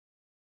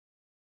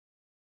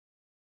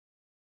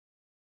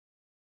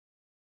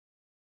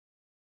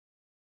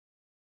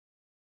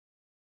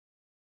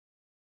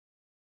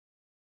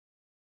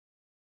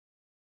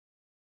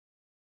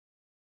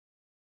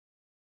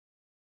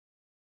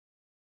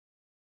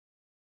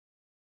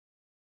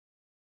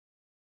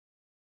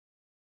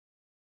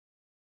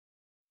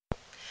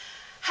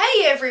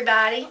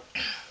everybody.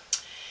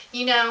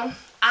 You know,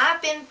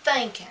 I've been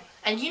thinking,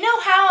 and you know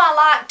how I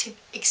like to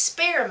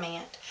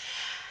experiment,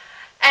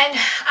 and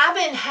I've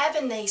been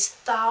having these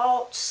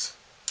thoughts,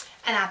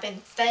 and I've been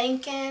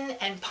thinking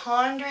and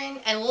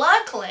pondering, and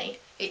luckily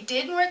it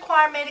didn't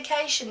require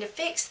medication to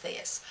fix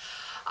this.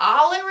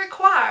 All it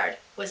required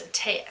was a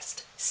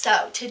test.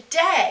 So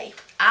today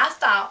I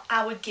thought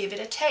I would give it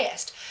a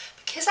test,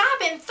 because I've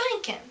been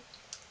thinking,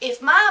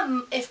 if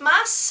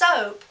my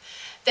soap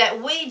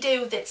that we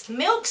do that's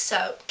milk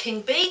soap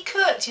can be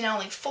cooked in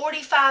only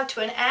 45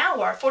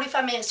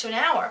 minutes to an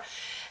hour,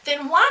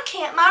 then why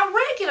can't my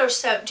regular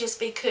soap just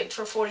be cooked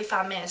for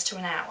 45 minutes to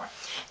an hour?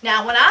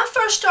 Now, when I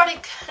first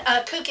started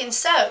cooking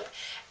soap,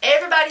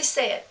 everybody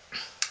said,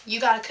 you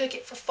got to cook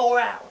it for 4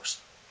 hours.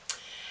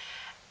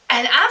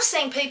 And I've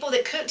seen people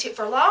that cooked it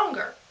for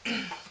longer.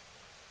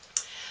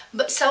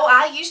 But so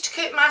I used to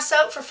cook my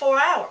soap for 4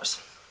 hours.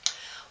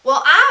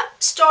 Well, I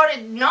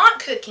started not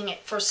cooking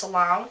it for so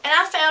long, and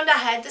I found I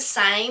had the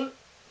same,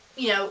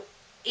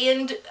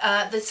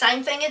 the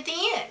same thing at the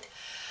end.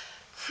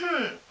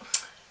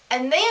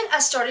 And then I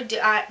started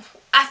I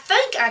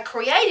think I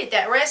created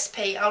that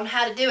recipe on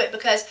how to do it,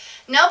 because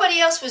nobody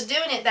else was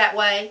doing it that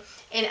way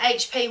in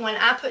HP when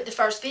I put the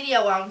first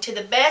video on, to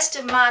the best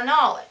of my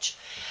knowledge.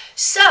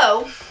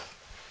 So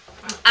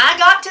I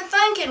got to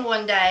thinking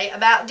one day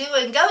about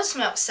doing goat's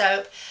milk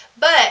soap,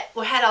 but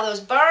we had all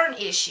those burn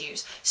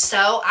issues.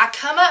 So I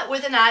come up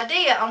with an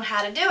idea on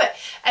how to do it.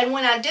 And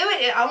when I do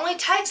it, it only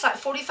takes like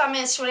 45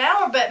 minutes to an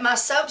hour, but my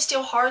soap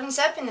still hardens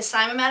up in the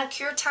same amount of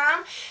cure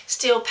time,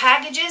 still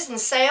packages and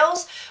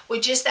sells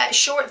with just that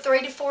short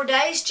 3 to 4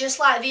 days, just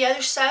like the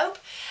other soap.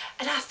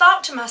 And I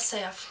thought to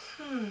myself,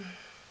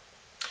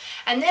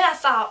 And then I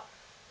thought,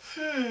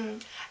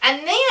 And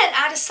then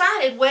I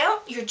decided,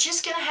 well, you're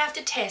just going to have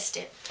to test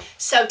it.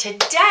 So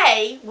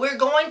today, we're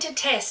going to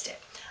test it.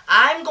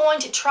 I'm going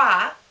to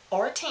try,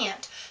 or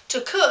attempt,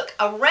 to cook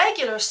a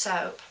regular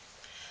soap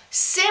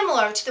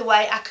similar to the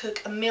way I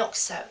cook a milk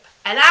soap.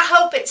 And I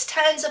hope it's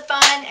tons of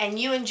fun and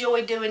you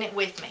enjoy doing it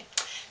with me.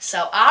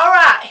 So,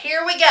 alright,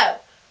 here we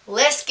go.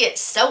 Let's get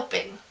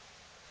soaping.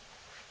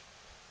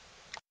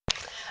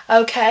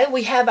 Okay,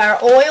 we have our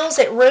oils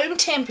at room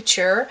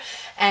temperature,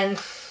 and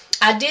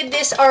I did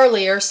this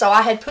earlier, so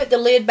I had put the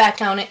lid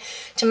back on it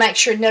to make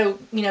sure no,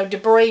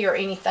 debris or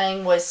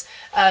anything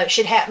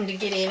should happen to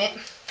get in it.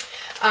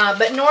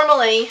 But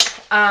normally,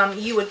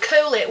 you would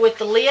cool it with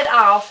the lid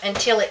off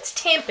until it's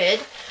tempered.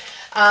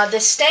 The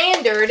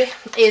standard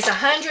is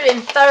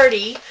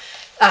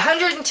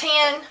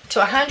 110 to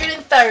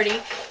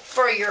 130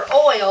 for your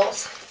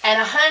oils, and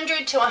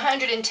 100 to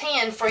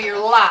 110 for your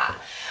lye.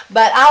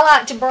 But I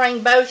like to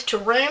bring both to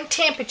room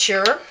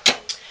temperature,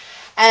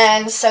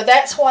 and so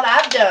that's what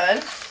I've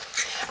done.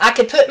 I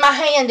could put my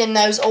hand in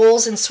those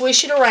oils and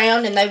swish it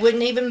around, and they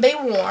wouldn't even be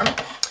warm.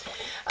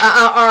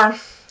 Or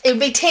it would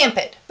be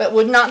tempered, but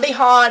would not be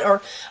hot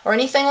or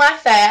anything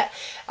like that.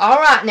 All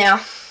right,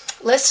 now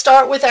let's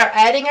start with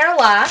adding our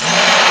lye.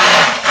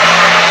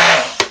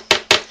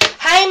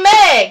 Hey,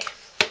 Meg,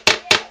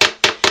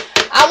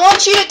 I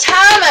want you to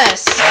time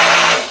us.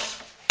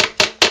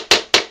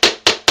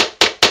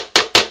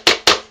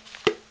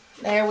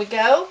 There we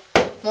go.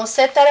 We'll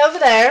set that over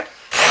there.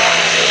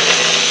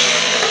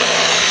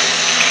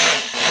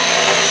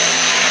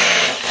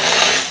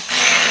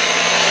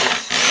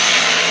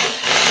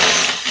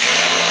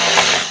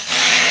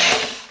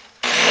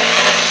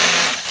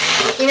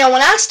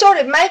 When I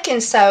started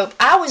making soap,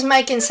 I was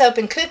making soap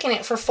and cooking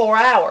it for 4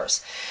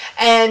 hours.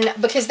 And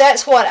because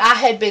that's what I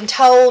had been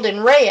told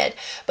and read.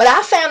 But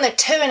I found that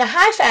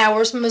 2.5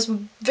 hours was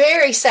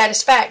very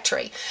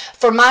satisfactory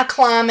for my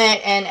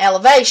climate and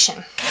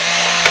elevation.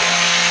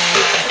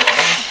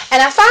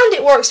 And I find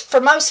it works for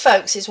most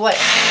folks as well.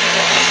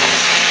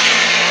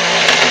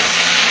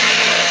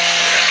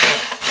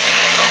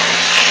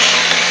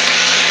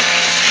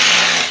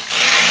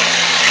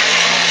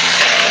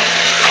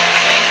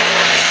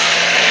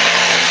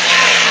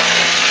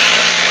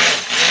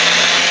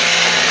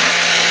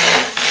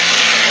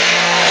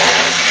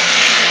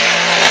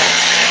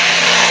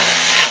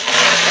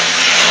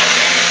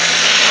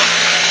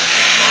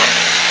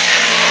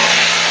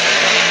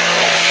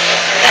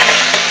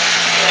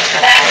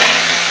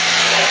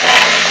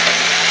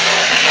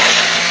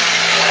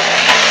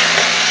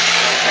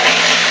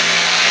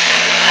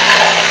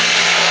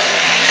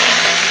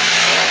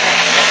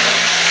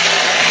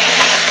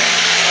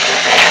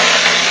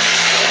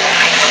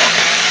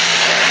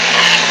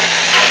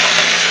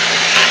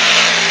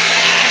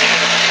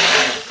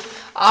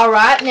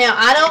 Alright, now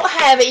I don't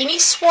have any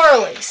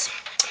swirlies.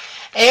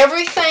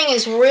 Everything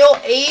is real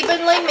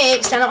evenly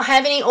mixed. I don't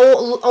have any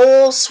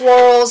oil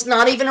swirls,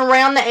 not even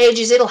around the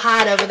edges. It'll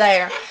hide over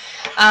there.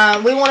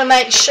 We want to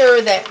make sure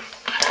that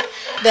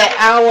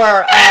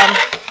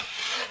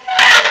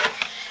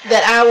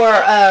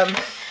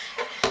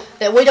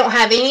we don't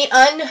have any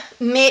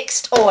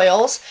unmixed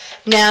oils.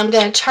 Now I'm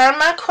going to turn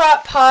my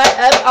crock pot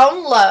up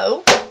on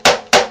low.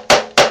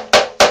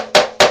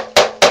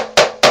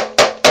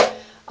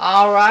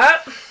 Alright.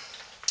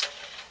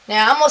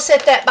 Now I'm going to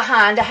set that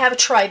behind. I have a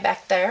tray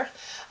back there.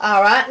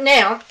 Alright,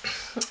 now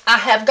I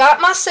have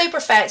got my super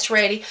fats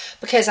ready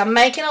because I'm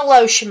making a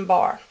lotion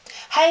bar.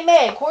 Hey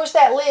Meg, where's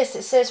that list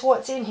that says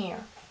what's in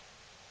here?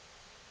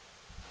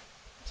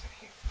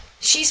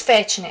 She's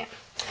fetching it.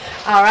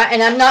 Alright,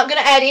 and I'm not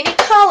going to add any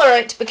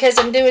colorant because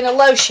I'm doing a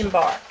lotion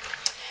bar.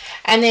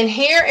 And then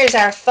here is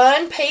our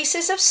fun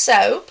pieces of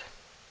soap.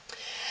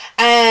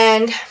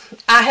 And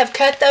I have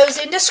cut those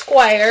into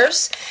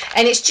squares.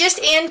 And it's just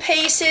end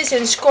pieces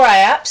and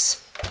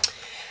scraps.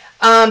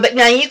 But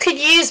now you could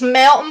use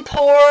melt and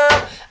pour,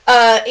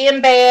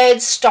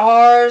 embeds,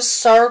 stars,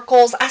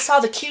 circles. I saw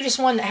the cutest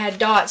one that had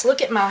dots.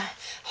 Look at my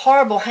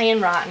horrible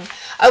handwriting.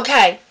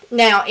 Okay,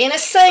 now in a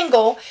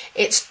single,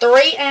 it's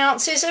 3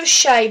 ounces of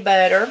shea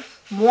butter,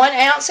 1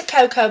 ounce of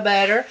cocoa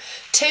butter,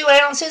 2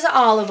 ounces of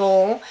olive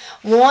oil,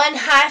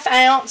 1/2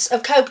 ounce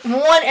of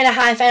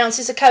 1.5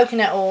 ounces of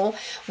coconut oil,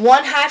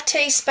 1/2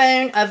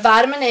 teaspoon of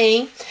vitamin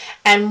E,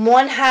 and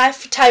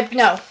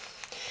 1/2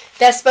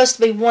 that's supposed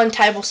to be 1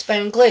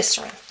 tablespoon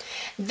glycerin.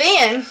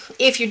 Then,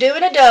 if you're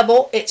doing a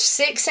double, it's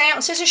 6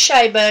 ounces of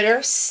shea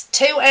butter,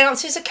 2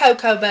 ounces of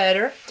cocoa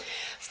butter,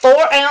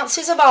 4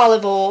 ounces of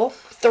olive oil,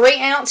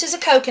 3 ounces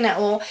of coconut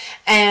oil,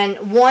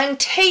 and 1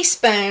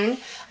 teaspoon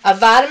of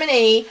vitamin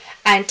E,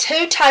 and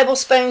 2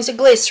 tablespoons of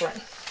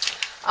glycerin.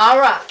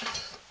 Alright,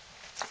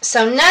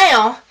 so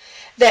now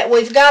that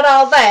we've got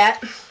all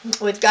that,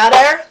 we've got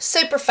our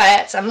super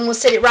fats. I'm going to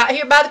set it right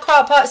here by the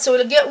crock pot so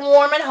it'll get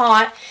warm and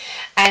hot.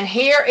 And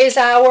here is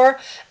our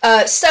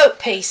soap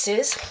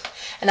pieces.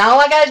 And all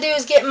I got to do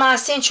is get my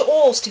essential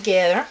oils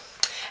together.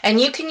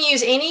 And you can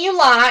use any you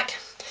like.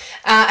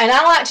 And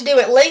I like to do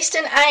at least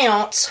an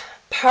ounce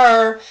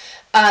per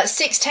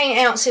 16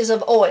 ounces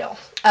of oil,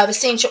 of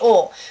essential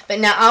oil. But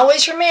now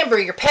always remember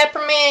your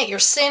peppermint, your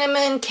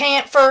cinnamon,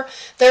 camphor.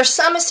 There's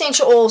some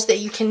essential oils that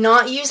you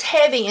cannot use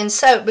heavy in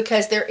soap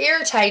because they're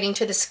irritating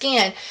to the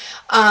skin.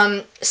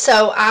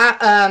 So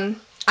I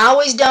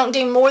always don't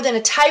do more than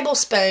a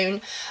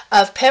tablespoon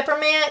of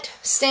peppermint,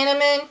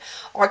 cinnamon,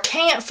 or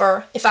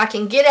camphor if I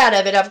can get out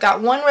of it. I've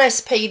got one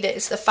recipe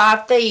that's the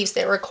 5 Thieves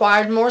that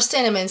required more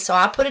cinnamon, so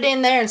I put it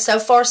in there, and so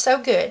far so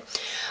good.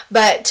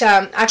 But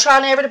I try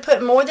never to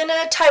put more than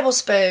a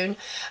tablespoon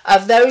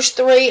of those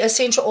 3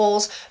 essential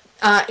oils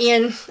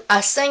in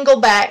a single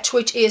batch,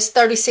 which is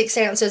 36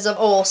 ounces of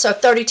oil, so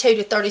 32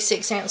 to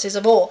 36 ounces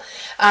of oil.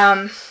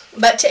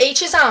 But to each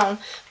his own,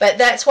 but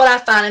that's what I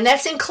find, and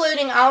that's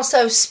including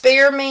also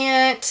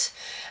spearmint,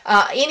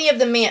 any of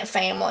the mint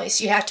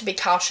families you have to be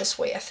cautious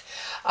with.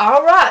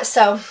 Alright,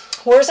 so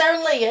where's our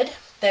lid?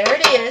 There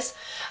it is.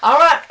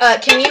 Alright,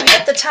 can you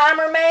hit the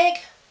timer, Meg?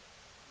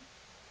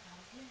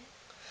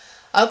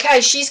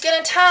 Okay, she's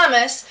going to time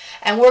us,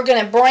 and we're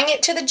going to bring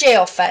it to the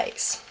gel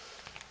phase.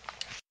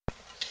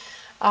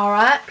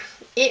 Alright,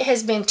 it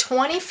has been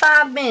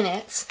 25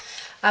 minutes.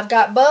 I've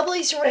got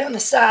bubblies around the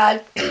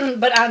side,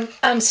 but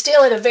I'm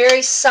still at a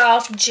very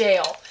soft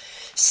gel.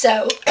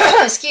 So,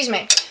 excuse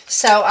me.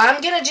 So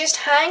I'm going to just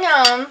hang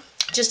on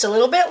just a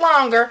little bit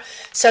longer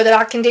so that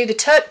I can do the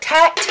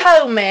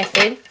tic-tac-toe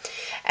method.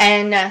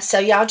 And so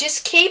y'all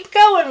just keep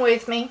going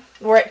with me.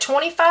 We're at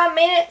 25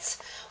 minutes.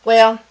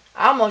 Well,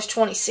 almost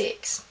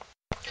 26.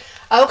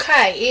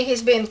 Okay, it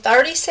has been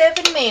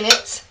 37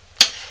 minutes.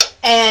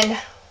 And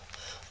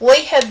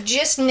we have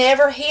just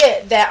never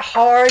hit that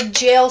hard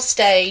gel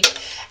stage,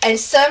 and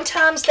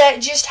sometimes that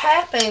just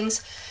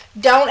happens.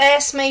 Don't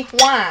ask me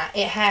why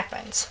it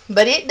happens,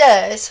 but it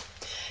does.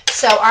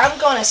 So I'm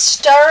going to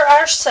stir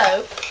our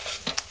soap.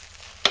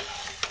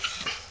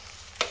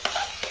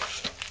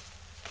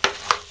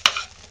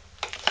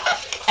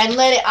 And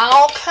let it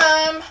all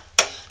come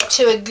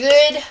to a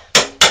good,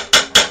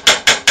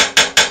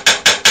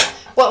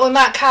 what we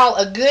might call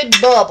a good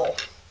bubble,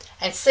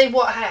 and see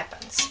what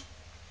happens.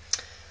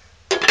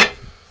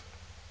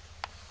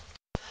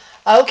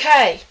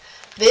 Okay,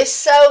 this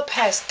soap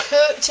has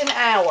cooked an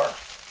hour.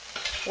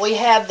 We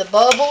have the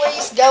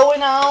bubblies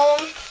going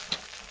on,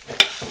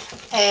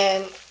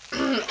 and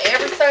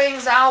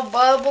everything's all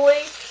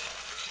bubbly.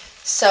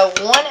 So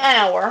 1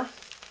 hour,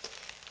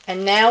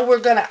 and now we're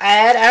going to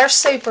add our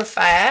super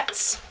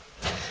fats.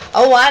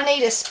 Oh, I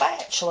need a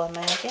spatula,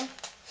 Megan.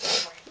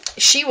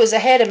 She was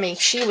ahead of me.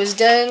 She was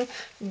done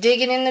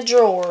digging in the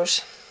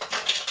drawers.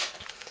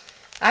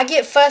 I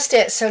get fussed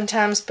at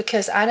sometimes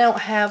because I don't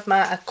have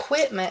my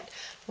equipment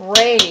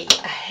ready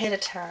ahead of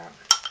time.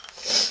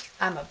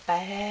 I'm a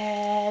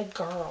bad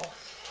girl.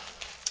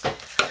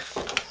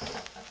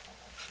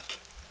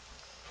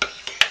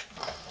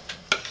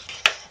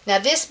 Now,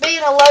 this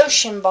being a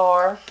lotion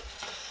bar,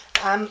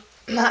 I'm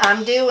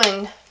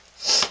doing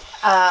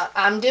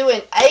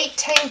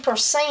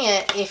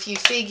 18% if you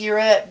figure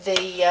up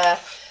the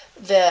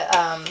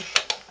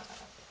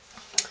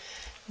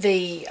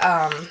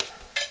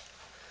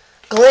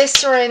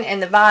glycerin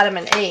and the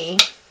vitamin E.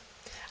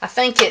 I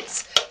think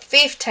it's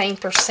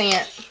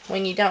 15%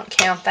 when you don't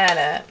count that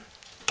up.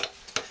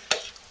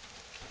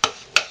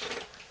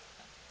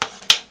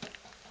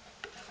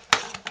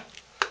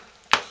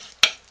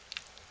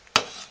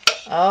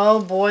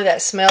 Oh boy,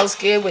 that smells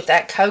good with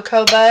that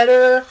cocoa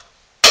butter.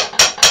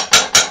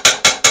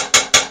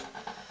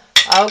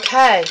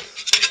 Okay,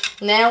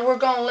 now we're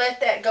going to let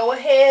that go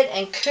ahead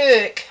and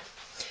cook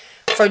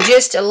for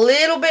just a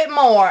little bit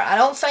more. I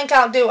don't think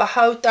I'll do a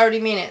whole 30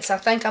 minutes. I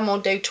think I'm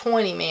going to do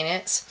 20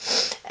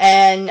 minutes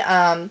and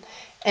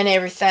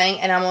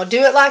everything. And I'm going to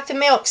do it like the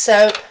milk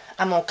soap.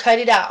 I'm going to cut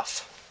it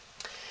off.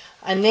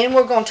 And then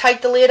we're going to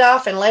take the lid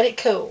off and let it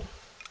cool.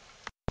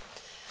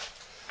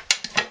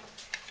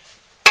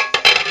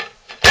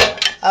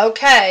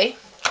 Okay,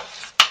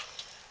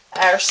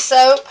 our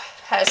soap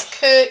has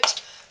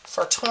cooked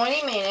for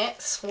 20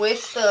 minutes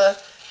with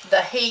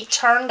the heat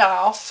turned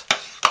off.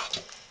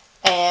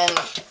 And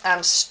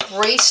I'm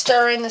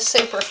re-stirring the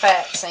super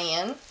fats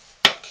in.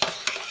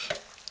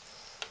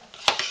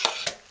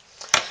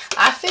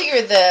 I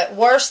figure the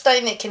worst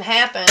thing that can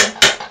happen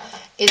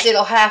is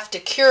it'll have to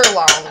cure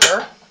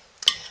longer.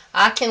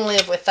 I can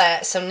live with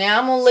that. So now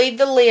I'm going to leave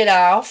the lid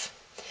off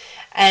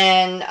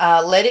and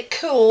let it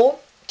cool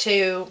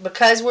to,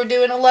 because we're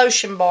doing a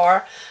lotion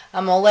bar,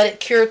 I'm going to let it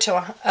cure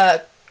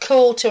to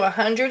cool to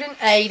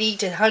 180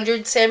 to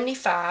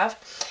 175,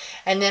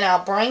 and then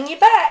I'll bring you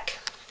back.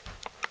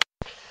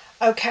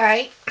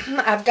 Okay,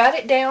 I've got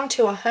it down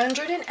to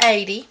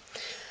 180.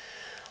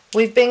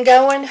 We've been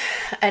going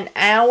an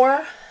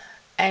hour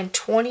and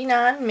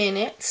 29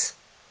 minutes.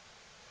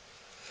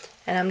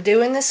 And I'm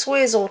doing the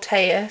swizzle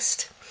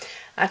test.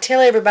 I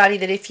tell everybody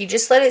that if you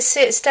just let it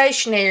sit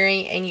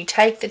stationary and you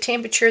take the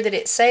temperature that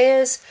it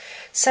says,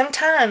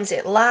 sometimes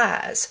it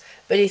lies.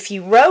 But if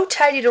you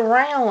rotate it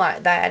around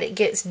like that, it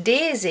gets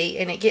dizzy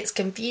and it gets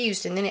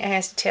confused, and then it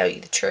has to tell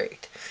you the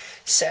truth.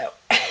 So...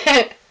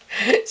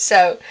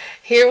 So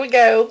here we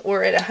go.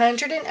 We're at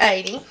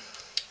 180.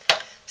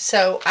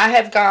 So I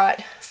have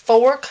got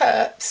 4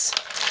 cups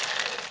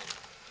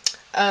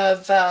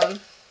of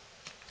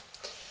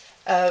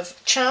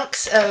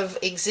chunks of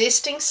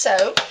existing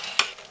soap.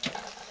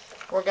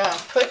 We're going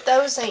to put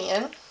those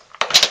in.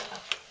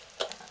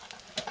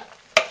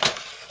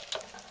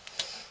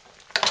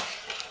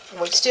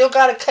 We've still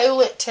got to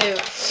cool it to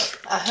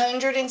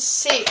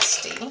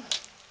 160.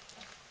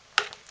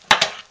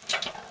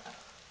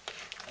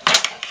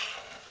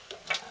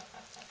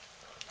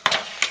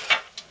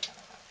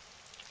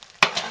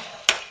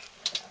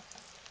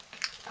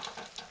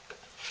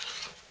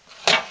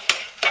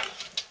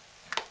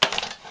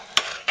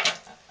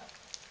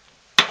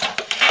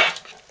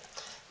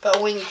 But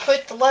when you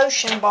put the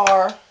lotion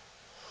bar,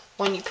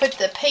 when you put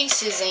the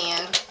pieces in,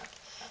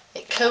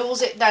 it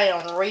cools it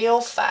down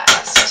real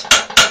fast.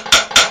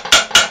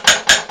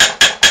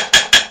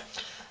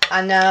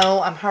 I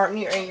know, I'm hurting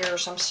your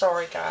ears. I'm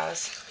sorry,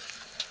 guys.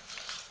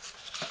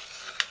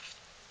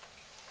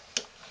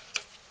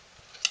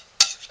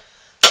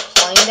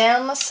 Clean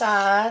down my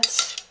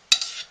sides.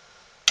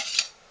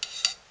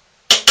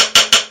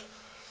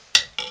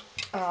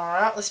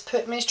 Alright, let's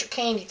put Mr.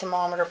 Candy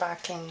Thermometer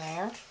back in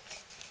there.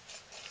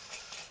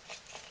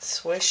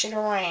 Swish it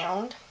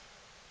around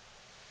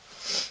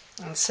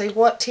and see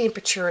what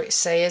temperature it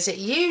says. It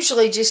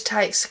usually just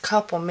takes a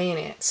couple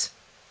minutes.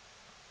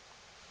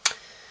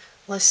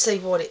 Let's see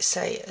what it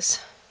says.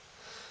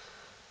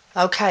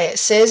 Okay, it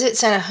says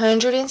it's at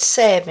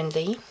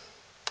 170.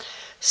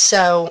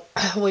 So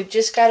we've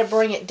just got to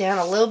bring it down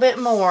a little bit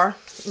more.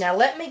 Now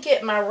let me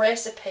get my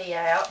recipe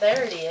out.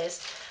 There it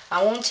is.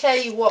 I want to tell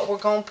you what we're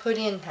going to put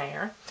in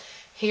there.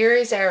 Here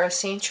is our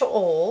essential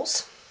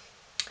oils.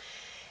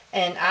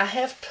 And I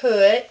have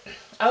put,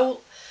 oh,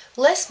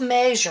 let's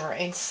measure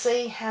and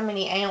see how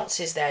many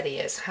ounces that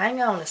is.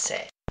 Hang on a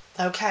sec.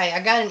 Okay, I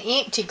got an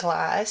empty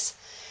glass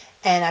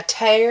and I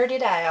tared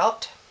it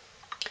out.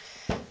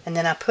 And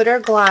then I put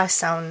our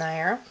glass on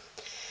there.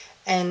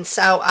 And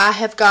so I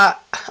have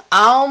got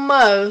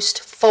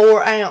almost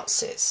 4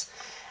 ounces.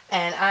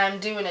 And I'm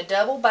doing a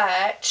double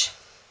batch.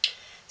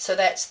 So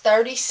that's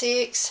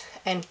 36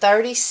 and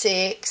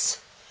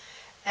 36.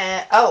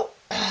 And, oh,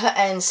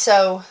 and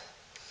so...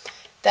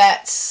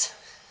 that's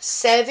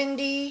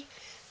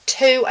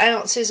 72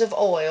 ounces of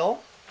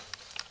oil.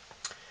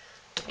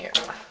 Here,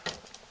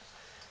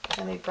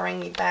 let me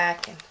bring you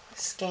back and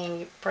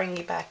bring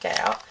you back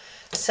out.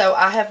 So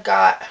I have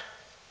got,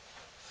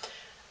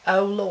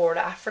 oh Lord,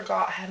 I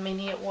forgot how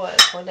many it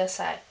was. What did I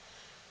say?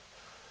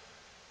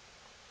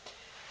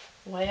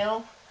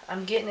 Well,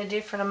 I'm getting a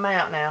different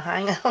amount now.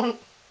 Hang on.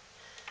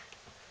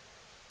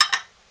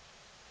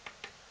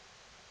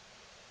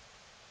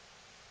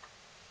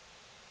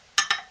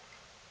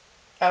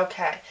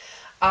 Okay,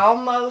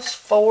 almost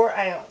 4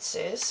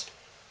 ounces.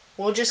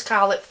 We'll just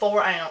call it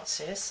 4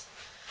 ounces.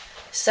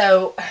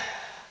 So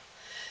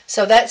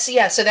that's,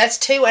 yeah, so that's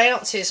 2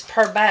 ounces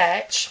per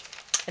batch.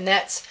 And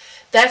that's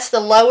the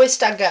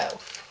lowest I go.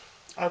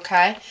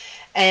 Okay,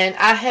 and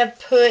I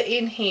have put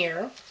in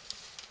here,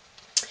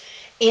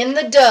 in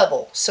the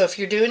double, so if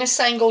you're doing a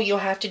single, you'll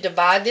have to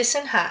divide this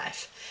in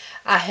half.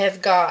 I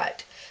have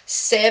got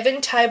 7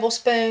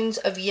 tablespoons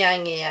of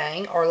yang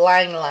yang, or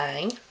lang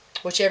lang,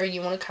 whichever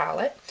you want to call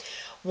it,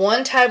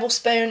 1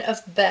 tablespoon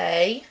of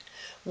bay,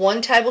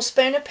 1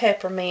 tablespoon of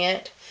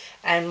peppermint,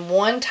 and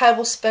 1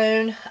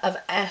 tablespoon of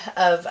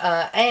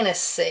anise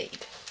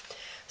seed.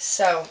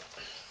 So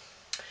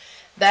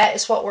that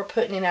is what we're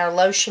putting in our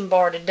lotion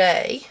bar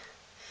today.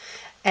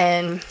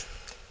 And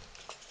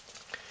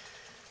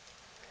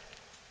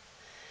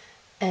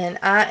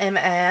I am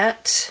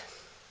at,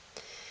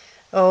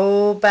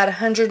 about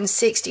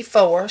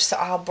 164, so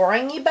I'll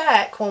bring you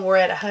back when we're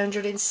at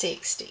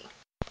 160.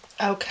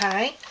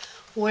 Okay,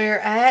 we're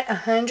at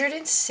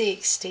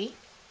 160.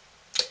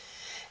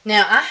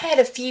 Now, I had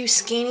a few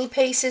skinny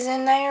pieces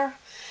in there,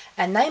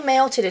 and they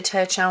melted a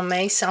touch on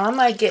me, so I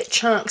may get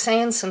chunks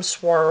and some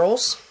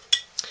swirls.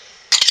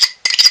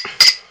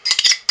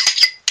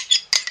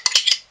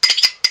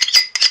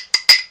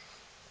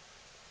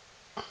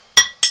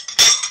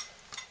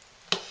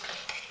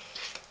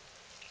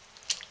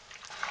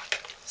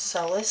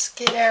 So let's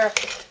get our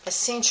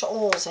essential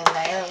oils in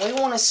there, and we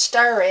want to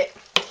stir it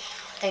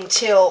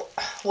until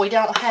we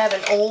don't have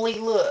an oily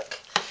look,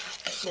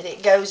 that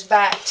it goes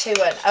back to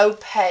an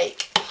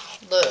opaque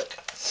look.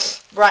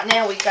 Right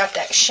now we've got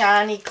that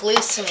shiny,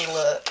 glistening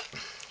look,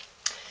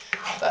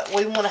 but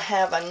we want to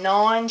have a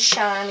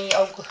non-shiny,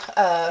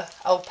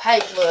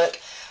 opaque look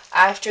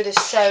after the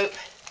soap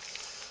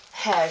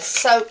has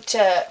soaked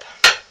up.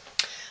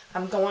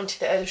 I'm going to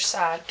the other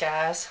side,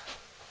 guys.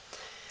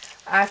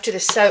 After the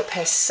soap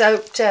has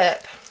soaked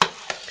up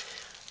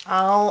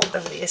all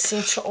of the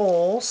essential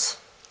oils.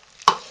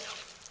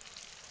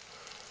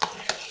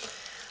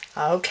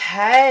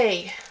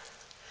 Okay,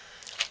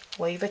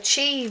 we've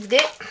achieved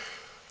it.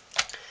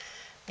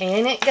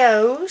 In it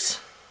goes.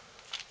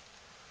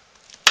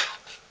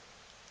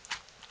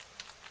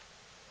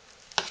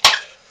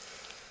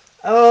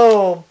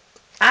 Oh,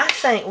 I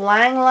think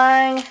Lang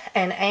Lang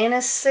and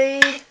anise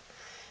seed,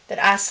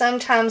 that I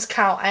sometimes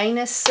call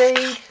anus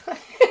seed,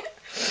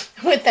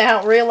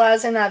 without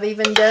realizing I've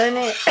even done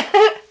it.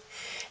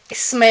 It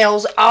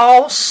smells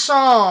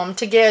awesome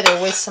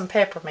together with some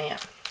peppermint.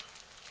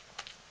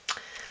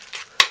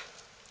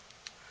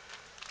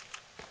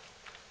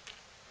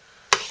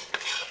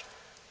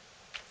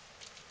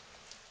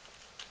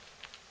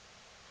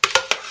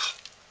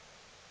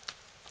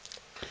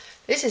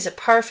 This is a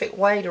perfect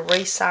way to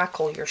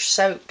recycle your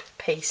soap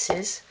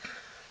pieces.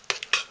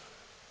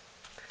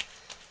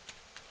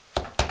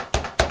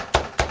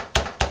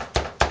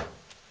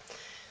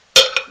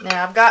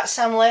 Now I've got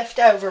some left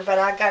over, but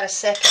I got a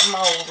second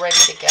mold ready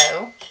to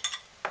go.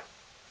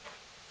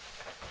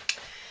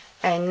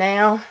 And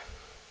now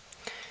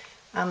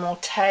I'm going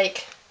to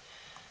take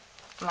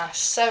my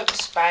soap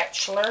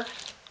spatula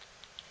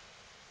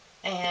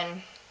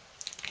and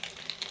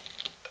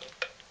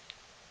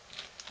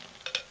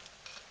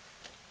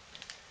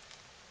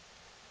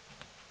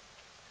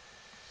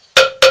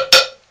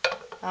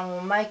I'm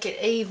going to make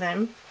it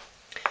even.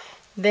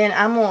 Then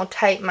I'm going to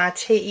take my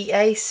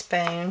TEA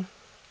spoon.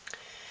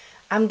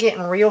 I'm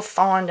getting real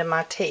fond of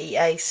my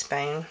TEA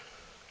spoon.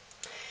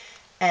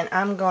 And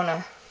I'm going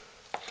to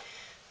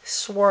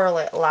swirl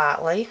it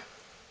lightly.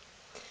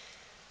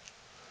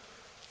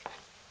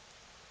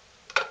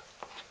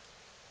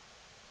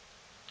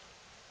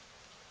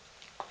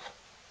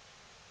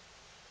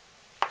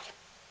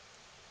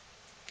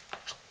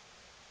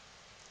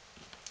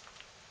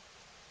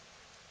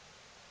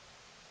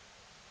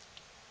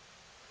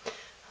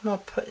 I'm going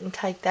to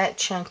take that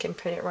chunk and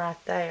put it right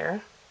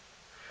there.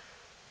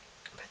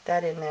 Put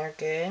that in there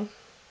good.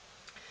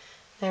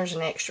 There's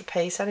an extra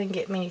piece. I didn't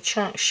get many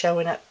chunks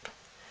showing up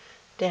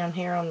down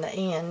here on the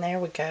end. There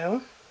we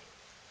go.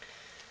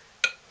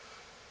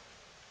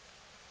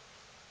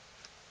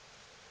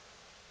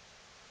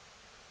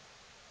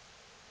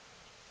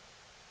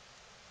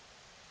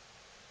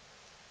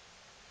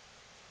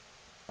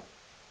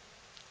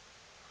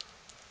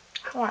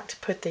 I like to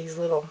put these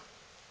little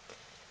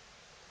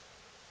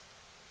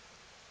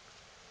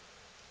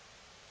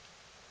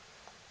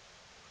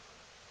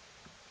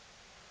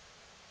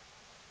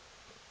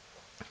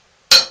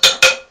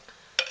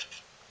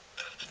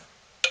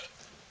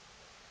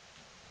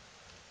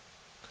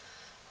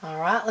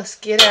Alright, let's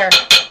get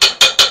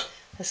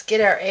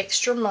our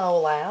extra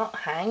mole out.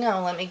 Hang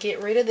on, let me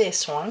get rid of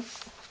this one.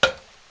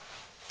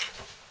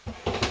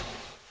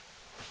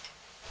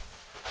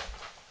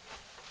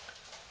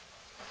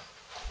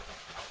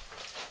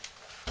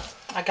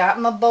 I got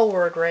my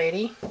board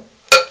ready.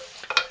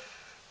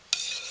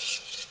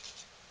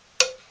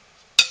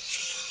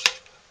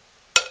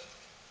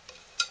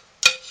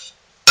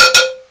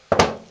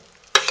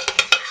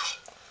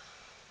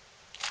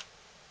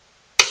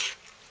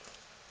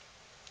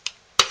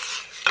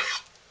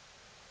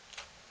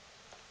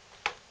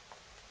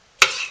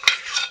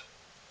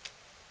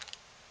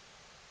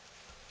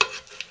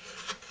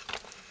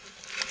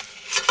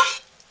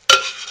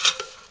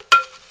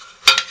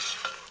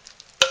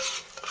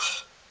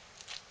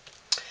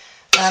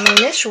 I mean,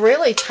 this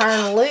really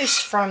turned loose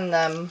from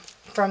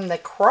the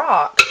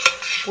crock,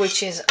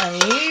 which is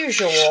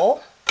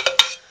unusual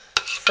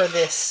for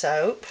this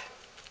soap.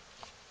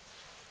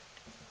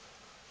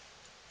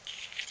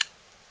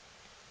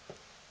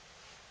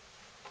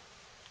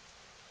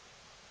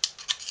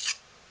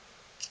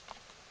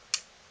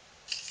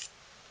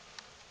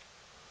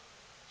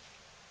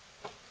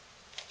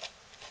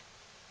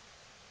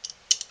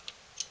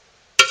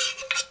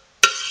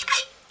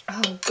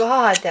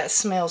 God, that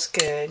smells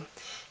good.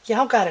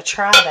 Y'all got to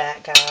try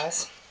that,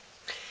 guys.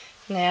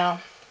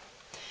 Now,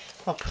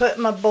 I'll put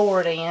my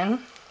board in.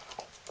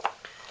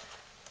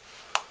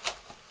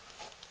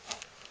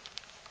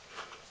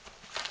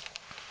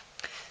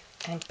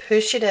 And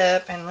push it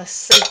up, and let's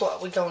see what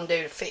we're going to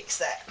do to fix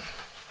that.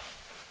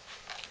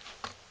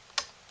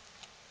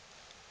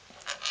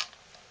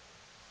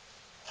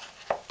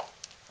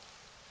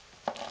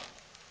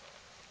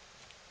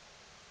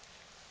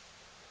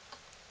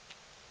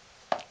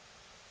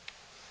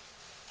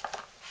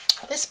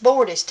 This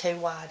board is too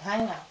wide.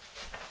 Hang on.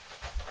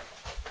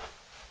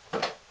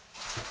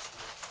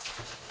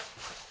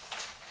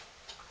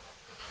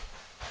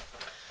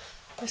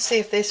 Let's see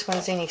if this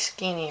one's any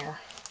skinnier.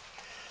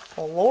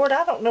 Well, Lord,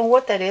 I don't know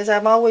what that is.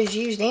 I've always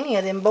used any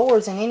of them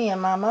boards in any of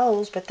my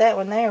molds, but that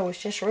one there was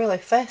just really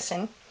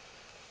fussing.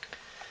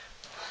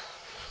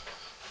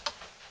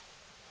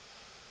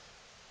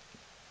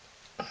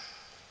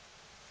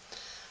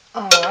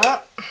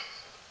 Alright.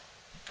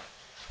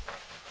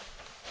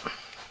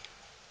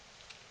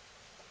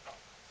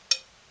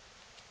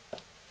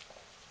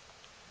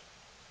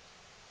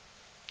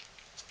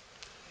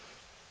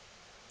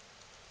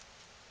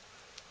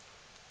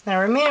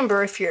 Now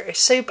remember, if your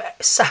soap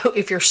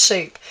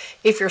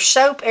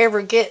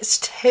ever gets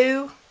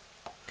too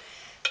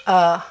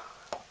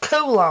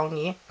cool on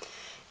you,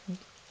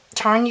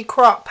 turn your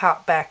crock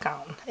pot back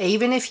on.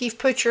 Even if you've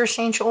put your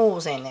essential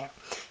oils in there,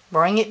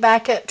 bring it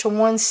back up to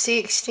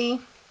 160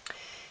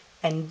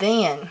 and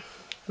then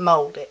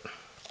mold it.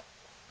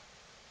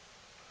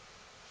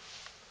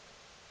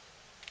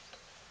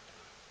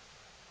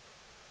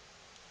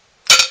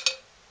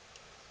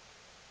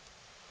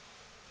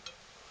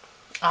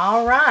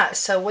 Alright,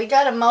 so we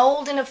got a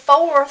mold and a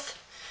fourth.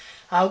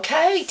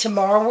 Okay,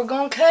 tomorrow we're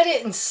going to cut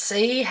it and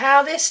see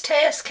how this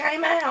test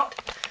came out.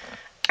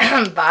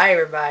 Bye,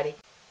 everybody.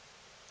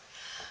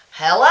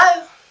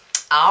 Hello.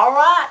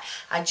 Alright,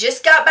 I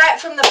just got back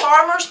from the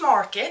farmer's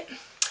market,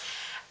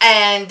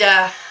 and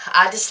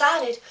I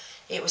decided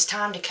it was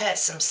time to cut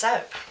some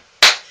soap.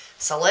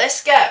 So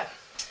let's go.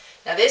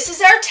 Now this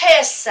is our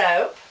test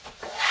soap,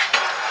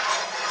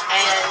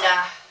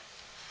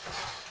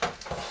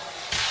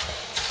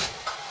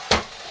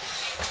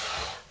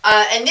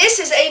 and this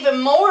is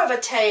even more of a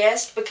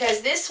test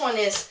because this one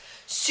is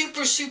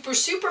super, super,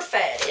 super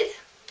fatted.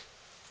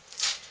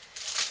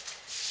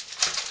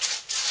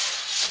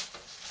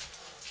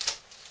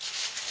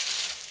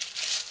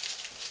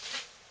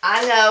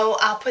 I know,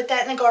 I'll put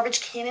that in the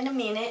garbage can in a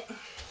minute.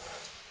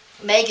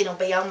 Megan will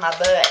be on my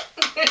butt.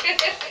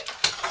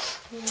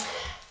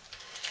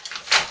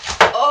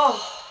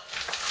 Oh,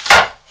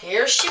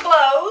 here she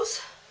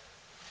blows.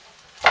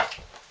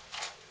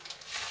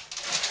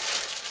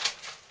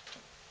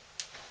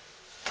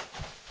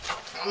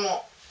 I'm going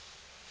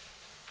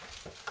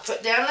to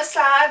put down the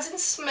sides and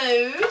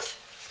smooth.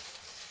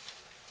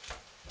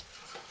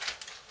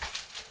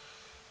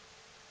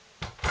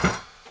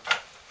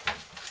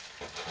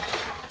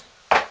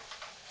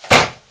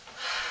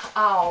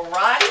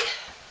 Alrighty.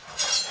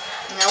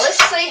 Now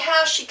let's see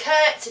how she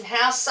cuts and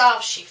how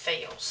soft she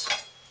feels.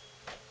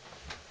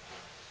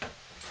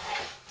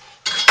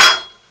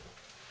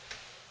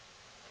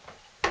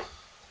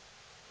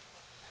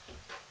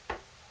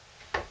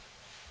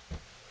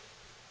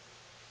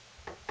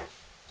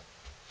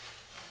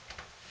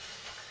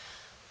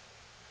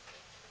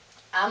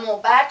 I'm going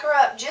to back her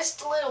up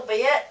just a little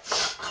bit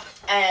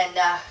and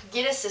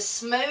get us a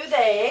smooth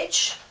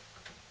edge.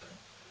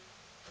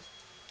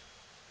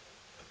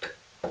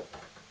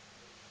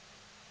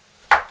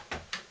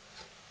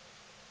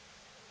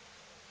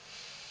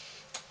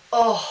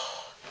 Oh,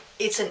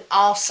 it's an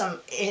awesome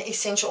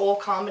essential oil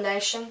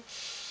combination.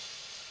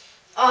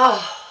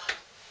 Oh.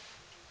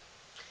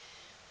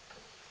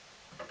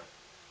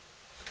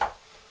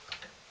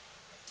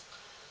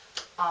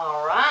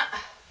 Alright.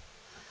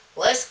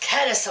 Let's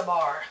cut us a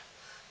bar.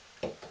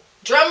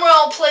 Drum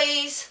roll,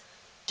 please.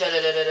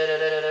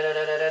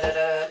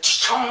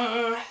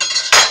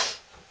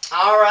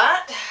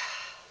 Alright.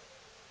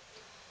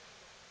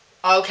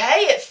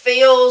 Okay, it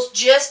feels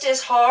just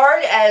as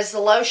hard as the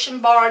lotion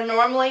bar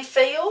normally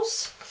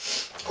feels.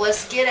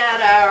 Let's get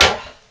out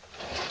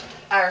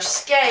our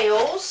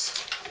scales.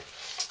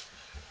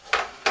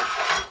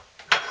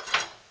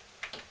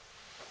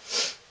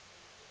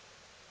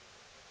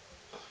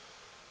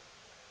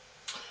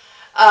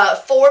 Uh,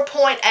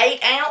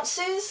 4.8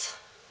 ounces,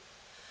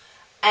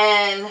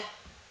 and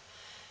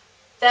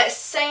that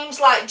seems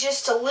like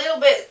just a little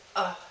bit.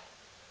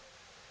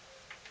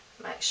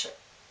 Make sure.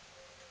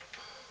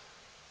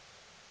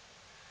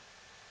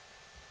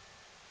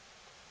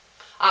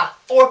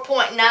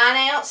 4.9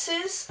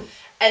 ounces,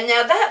 and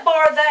now that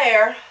bar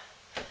there,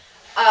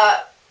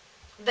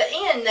 the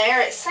end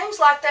there, it seems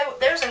like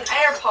there's an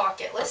air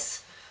pocket.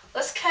 Let's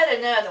cut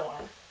another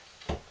one.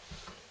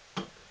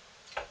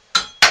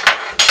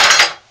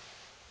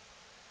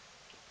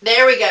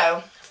 There we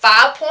go,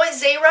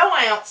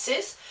 5.0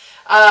 ounces.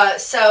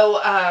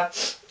 So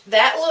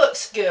that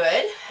looks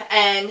good,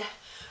 and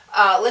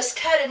let's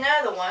cut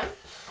another one.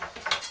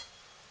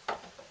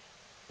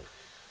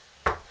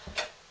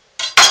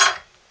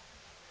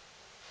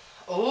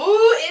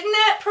 Ooh, isn't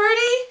that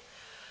pretty?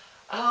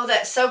 Oh,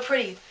 that's so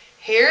pretty.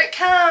 Here it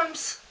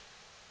comes.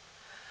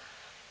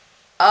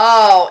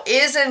 Oh,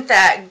 isn't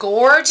that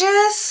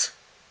gorgeous?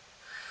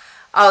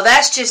 Oh,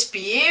 that's just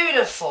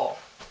beautiful.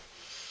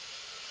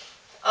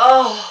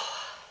 Oh,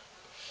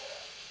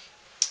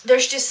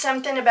 there's just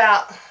something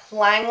about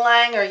lang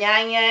lang or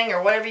yang yang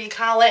or whatever you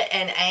call it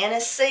and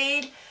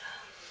aniseed.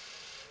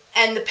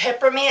 And the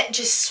peppermint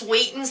just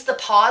sweetens the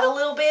pot a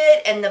little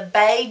bit, and the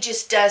bay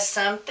just does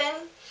something.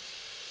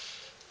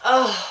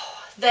 Oh,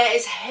 that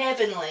is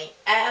heavenly.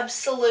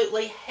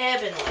 Absolutely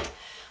heavenly.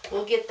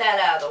 We'll get that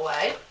out of the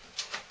way.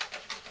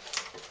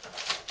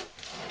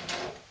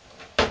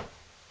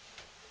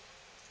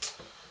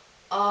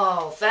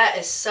 Oh, that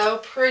is so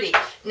pretty.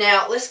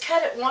 Now, let's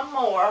cut it one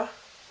more.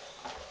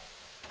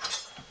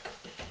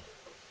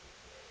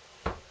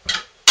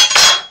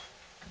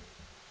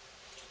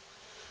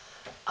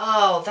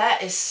 Oh,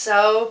 that is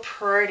so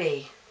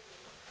pretty.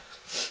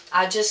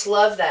 I just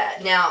love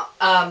that. Now,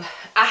 I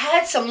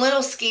had some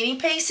little skinny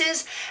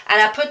pieces, and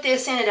I put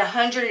this in at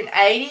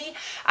 180.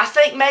 I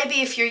think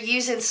maybe if you're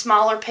using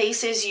smaller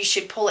pieces, you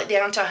should pull it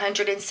down to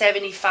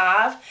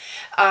 175.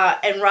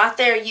 And right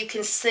there, you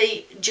can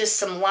see just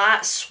some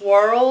light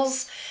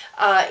swirls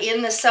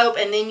in the soap,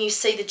 and then you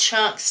see the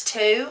chunks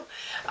too.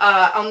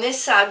 On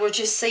this side, we're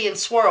just seeing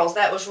swirls.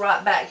 That was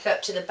right back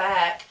up to the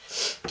back.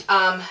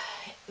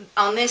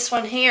 On this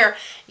one here,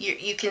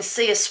 you can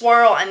see a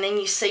swirl, and then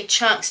you see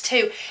chunks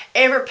too.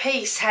 Every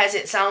piece has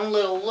its own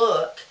little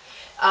look,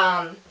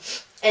 and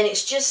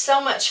it's just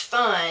so much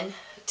fun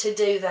to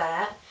do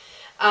that.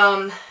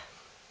 I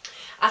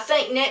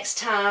think next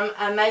time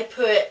I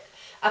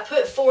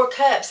put 4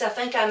 cups. I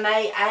think I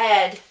may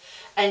add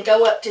and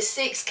go up to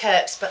 6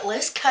 cups, but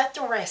let's cut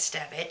the rest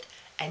of it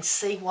and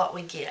see what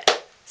we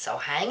get. So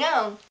hang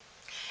on.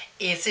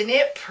 Isn't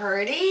it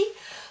pretty?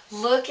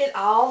 Look at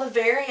all the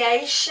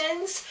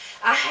variations.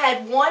 I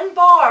had one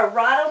bar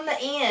right on the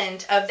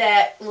end of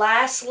that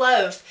last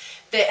loaf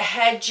that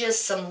had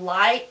just some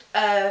light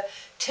to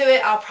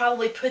it. I'll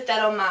probably put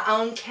that on my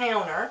own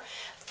counter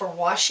for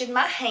washing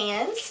my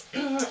hands.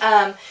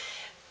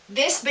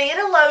 This being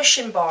a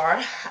lotion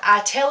bar, I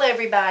tell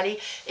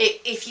everybody,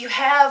 if you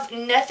have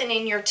nothing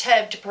in your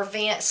tub to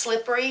prevent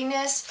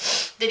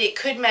slipperiness, that it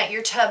could make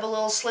your tub a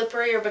little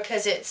slipperier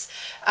because it's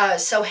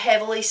so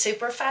heavily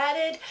super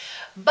fatted.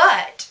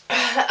 But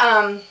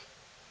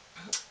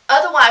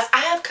otherwise,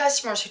 I have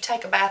customers who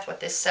take a bath with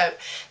this soap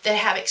that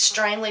have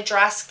extremely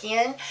dry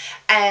skin,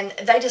 and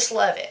they just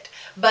love it.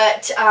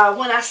 But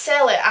when I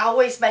sell it, I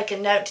always make a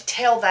note to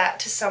tell that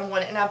to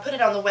someone, and I put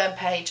it on the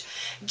webpage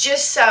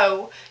just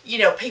so,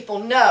 people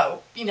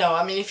know.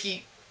 I mean,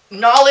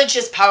 knowledge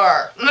is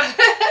power.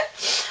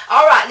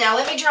 All right, now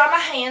let me dry my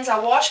hands. I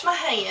wash my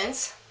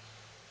hands.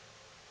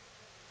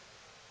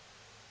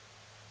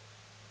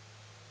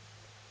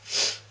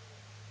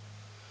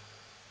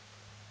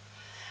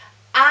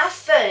 I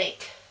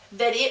think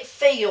that it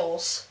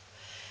feels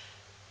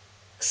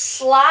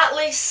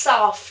slightly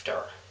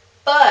softer,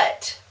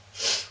 but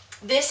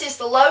this is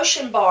the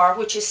lotion bar,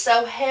 which is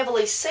so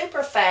heavily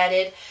super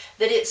fatted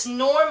that it's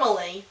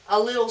normally a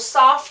little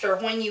softer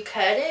when you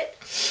cut it.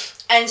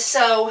 And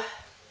so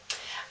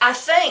I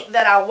think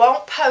that I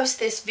won't post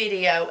this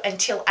video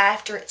until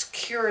after it's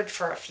cured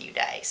for a few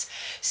days.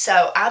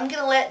 So I'm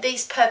going to let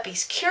these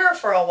puppies cure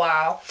for a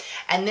while,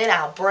 and then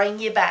I'll bring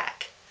you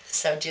back.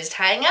 So just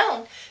hang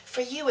on. For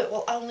you, it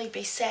will only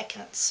be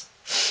seconds.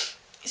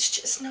 It's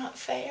just not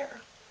fair.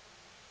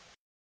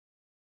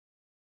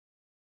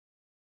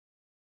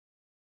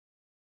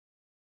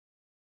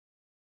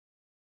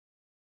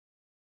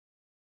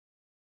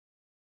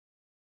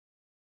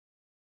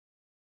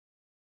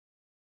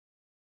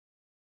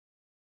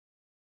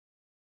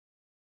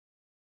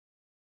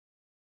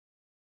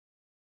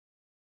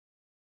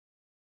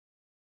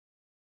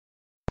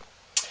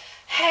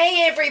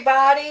 Hey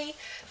everybody,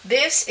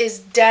 this is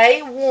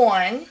day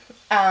 1.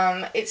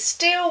 It's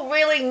still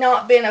really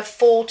not been a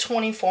full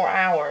 24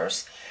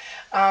 hours.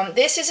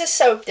 This is a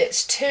soap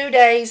that's 2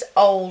 days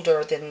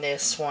older than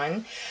this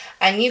one,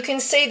 and you can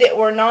see that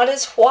we're not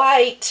as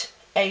white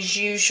as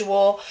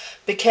usual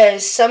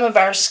because some of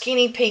our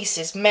skinny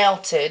pieces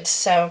melted.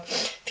 So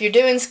if you're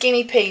doing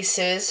skinny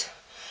pieces,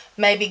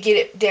 maybe get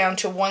it down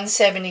to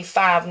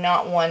 175,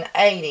 not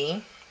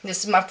 180.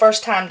 This is my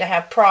first time to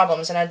have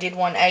problems, and I did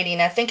 180,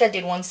 and I think I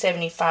did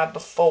 175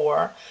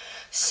 before.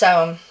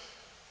 So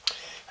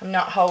I'm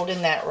not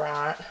holding that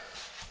right.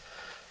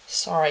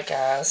 Sorry,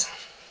 guys.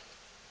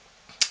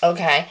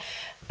 Okay,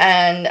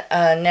 and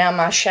now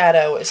my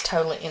shadow is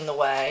totally in the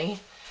way.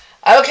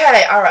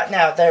 Okay, alright,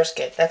 now there's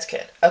good. That's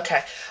good.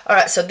 Okay,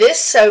 alright, so this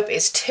soap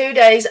is 2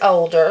 days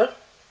older.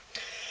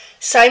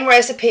 Same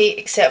recipe,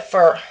 except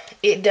for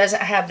it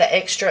doesn't have the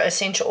extra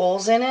essential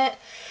oils in it.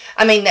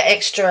 I mean, the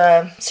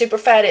extra super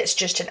fat. It's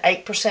just an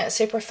 8%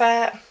 super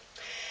fat.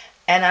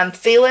 And I'm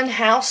feeling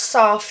how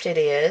soft it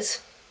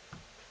is.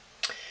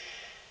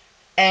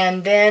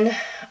 And then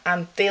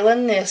I'm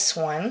feeling this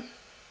one.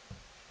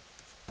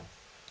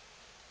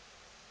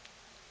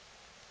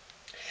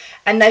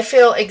 and they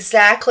feel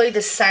exactly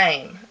the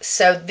same.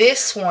 So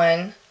this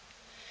one,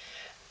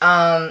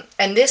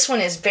 and this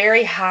one is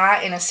very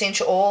high in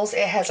essential oils.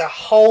 It has a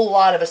whole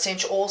lot of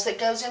essential oils that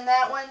goes in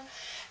that one.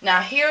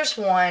 Now here's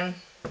one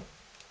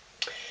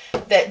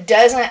that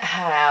doesn't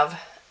have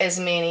as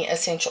many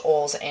essential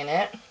oils in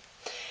it,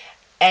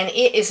 and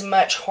it is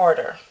much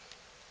harder.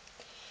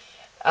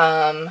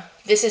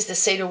 This is the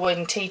cedarwood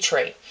and tea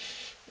tree.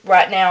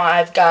 Right now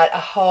I've got a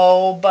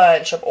whole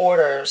bunch of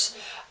orders,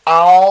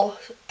 all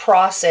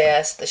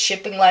processed, the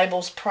shipping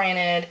labels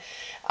printed,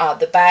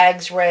 the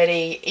bags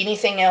ready,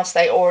 anything else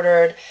they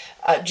ordered,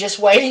 just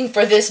waiting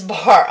for this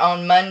bar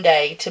on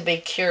Monday to be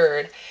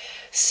cured.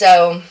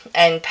 So,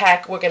 and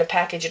we're going to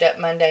package it up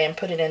Monday and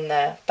put it in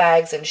the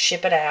bags and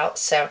ship it out.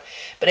 So,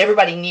 but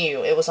everybody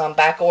knew it was on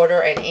back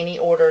order, and any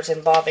orders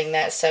involving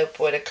that soap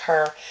would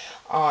occur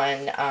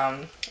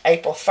on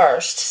April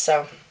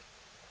 1st.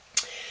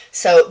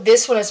 So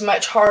this one is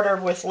much harder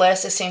with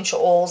less essential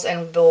oils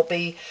and will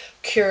be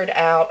cured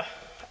out.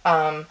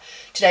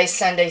 Today's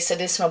Sunday, so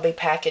this one will be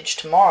packaged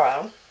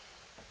tomorrow.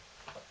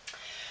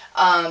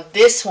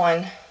 This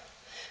one,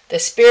 the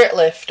Spirit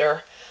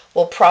Lifter,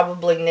 will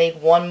probably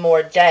need one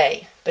more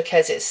day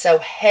because it's so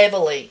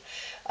heavily,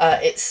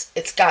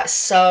 it's got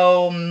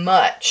so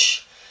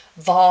much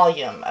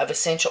volume of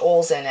essential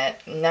oils in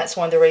it, and that's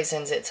one of the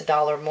reasons it's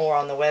 $1 more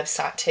on the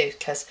website too,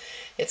 because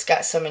it's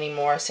got so many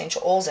more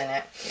essential oils in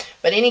it.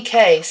 But in any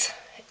case,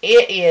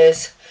 it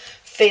is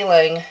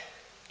feeling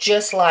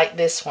just like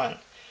this one.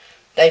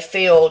 They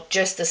feel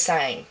just the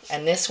same,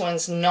 and this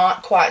one's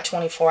not quite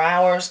 24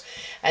 hours,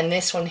 and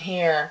this one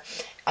here,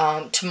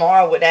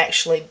 tomorrow would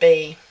actually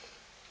be,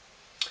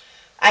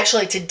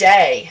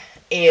 today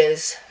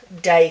is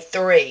day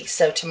 3,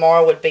 so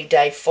tomorrow would be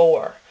day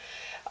 4.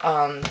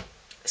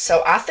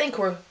 So I think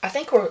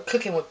we're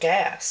cooking with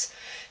gas.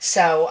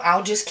 So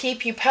I'll just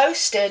keep you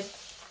posted.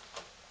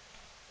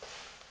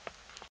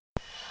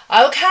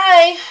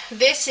 Okay,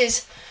 this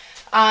is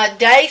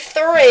day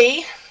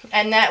 3,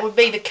 and that would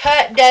be the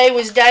cut day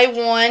was day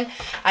 1.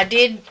 I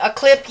did a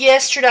clip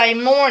yesterday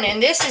morning.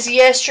 This is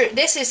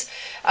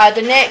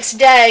the next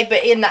day,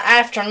 but in the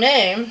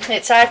afternoon.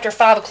 It's after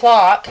 5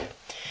 o'clock,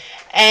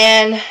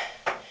 and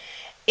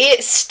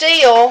it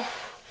still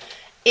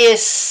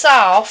is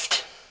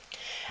soft,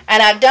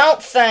 and I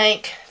don't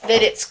think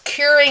that it's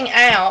curing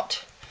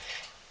out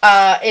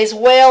as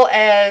well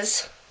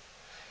as,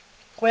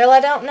 well, I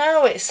don't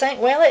know.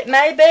 It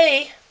may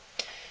be.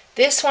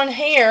 This one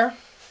here,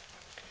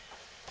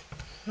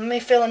 let me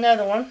feel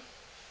another one.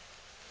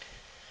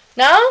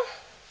 No,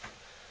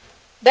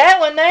 that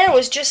one there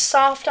was just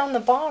soft on the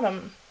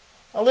bottom,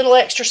 a little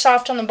extra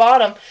soft on the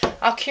bottom.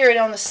 I'll cure it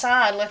on the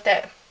side, let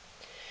that,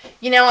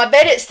 I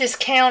bet it's this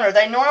counter.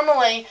 They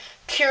normally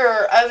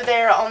cure over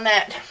there on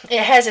that,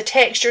 it has a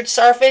textured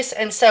surface,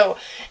 and so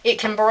it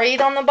can breathe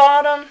on the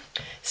bottom.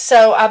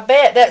 So I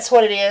bet that's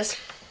what it is.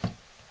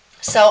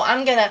 So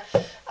I'm gonna,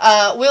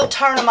 we'll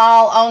turn them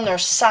all on their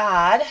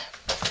side.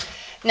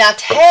 Now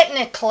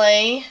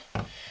technically,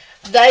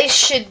 they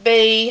should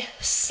be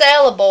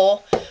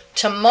sellable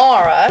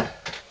tomorrow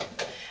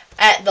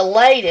at the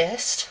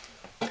latest.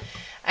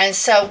 And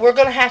so we're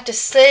gonna have to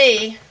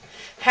see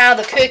how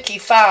the cookie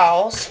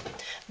falls.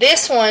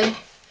 This one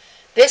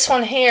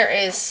here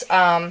is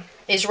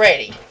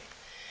ready,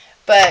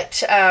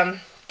 but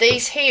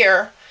these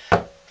here,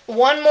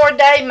 one more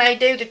day may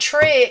do the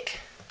trick,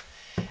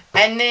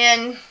 and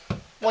then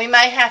we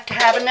may have to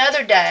have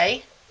another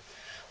day.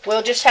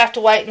 We'll just have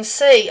to wait and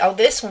see. Oh,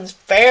 this one's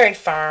very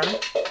firm,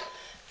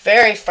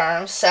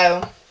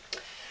 so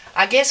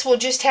I guess we'll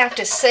just have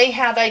to see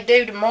how they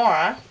do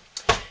tomorrow,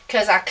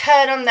 because I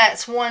cut them.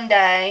 That's 1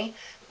 day,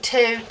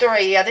 2,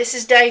 3. Yeah, this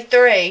is day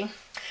 3.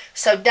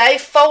 So day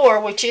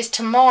 4, which is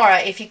tomorrow,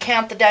 if you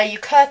count the day you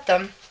cut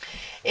them,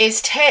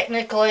 is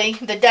technically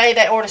the day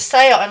they ought to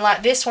sell. And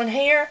like this one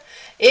here,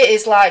 it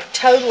is like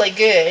totally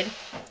good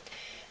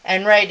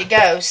and ready to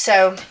go.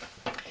 So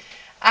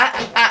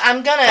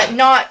I'm gonna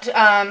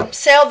not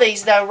sell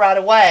these though right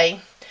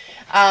away.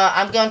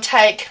 I'm gonna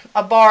take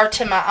a bar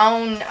to my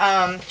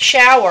own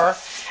shower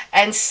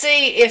and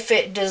see if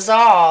it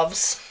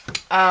dissolves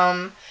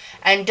and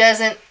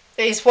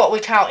is what we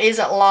call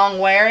isn't long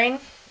wearing.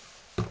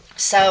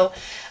 So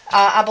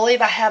I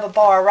believe I have a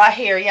bar right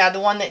here. Yeah, the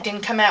one that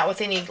didn't come out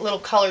with any little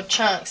colored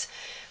chunks.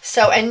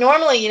 So, and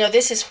normally,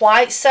 this is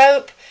white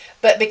soap,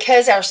 but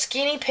because our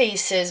skinny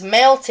pieces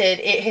melted,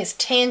 it has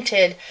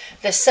tinted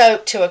the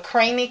soap to a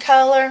creamy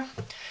color.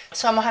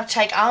 So I'm going to have to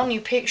take all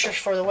new pictures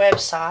for the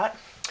website.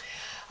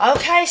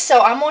 Okay,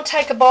 so I'm going to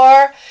take a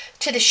bar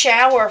to the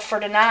shower for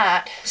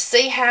tonight,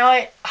 see how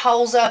it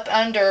holds up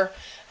under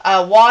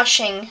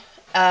washing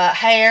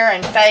hair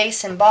and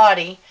face and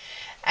body,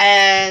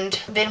 and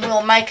then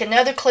we'll make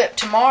another clip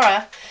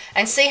tomorrow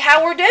and see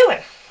how we're doing.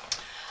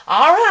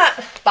 Alright,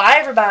 bye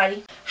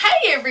everybody.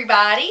 Hey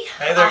everybody.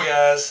 Hey there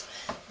guys.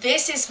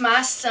 This is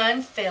my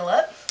son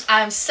Philip.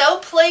 I'm so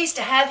pleased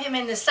to have him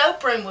in the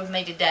soap room with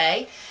me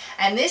today,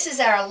 and this is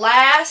our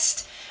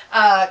last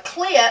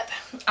clip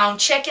on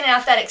checking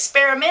out that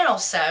experimental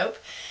soap.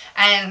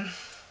 And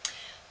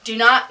Do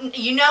not,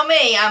 you know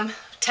me, I'm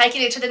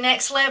taking it to the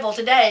next level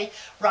today,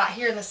 right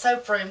here in the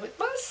soap room with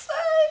my son,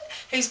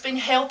 who's been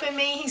helping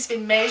me. He's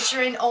been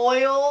measuring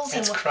oils.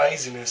 That's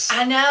craziness.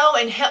 I know,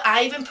 and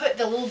I even put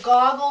the little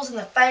goggles and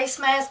the face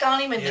mask on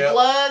him and the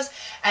gloves,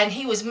 and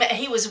he was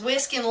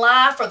whisking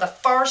lye for the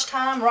first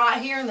time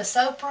right here in the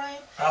soap room.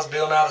 I was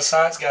building out the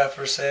science guy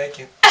for a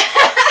second.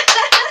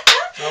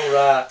 All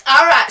right.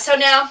 All right, so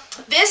now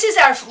this is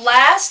our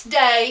last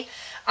day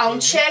on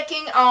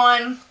checking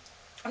on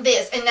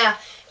this. And now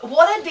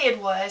what I did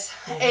was,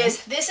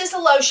 is this is the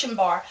lotion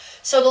bar.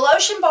 So the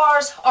lotion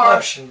bars are...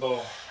 Lotion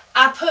bar.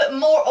 I put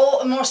more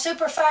oil, more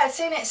super fats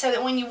in it so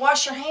that when you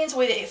wash your hands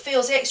with it, it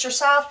feels extra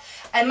soft.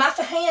 And my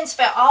hands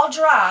felt all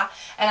dry.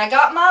 And I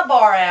got my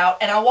bar out,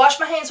 and I washed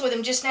my hands with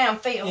them just now and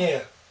feel.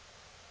 Yeah.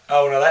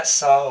 Oh, no, that's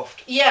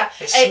soft. Yeah.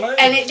 It's smooth.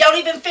 And it don't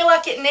even feel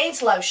like it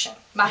needs lotion.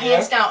 My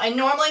hands don't. And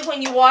normally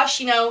when you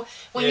wash, you know,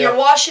 when you're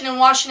washing and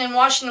washing and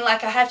washing,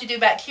 like I have to do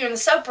back here in the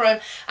soap room,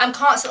 I'm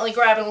constantly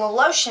grabbing a little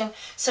lotion.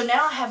 So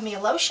now I have me a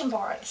lotion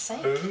bar at the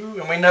sink. Ooh,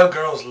 and we know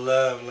girls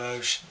love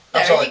lotion.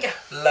 There you go.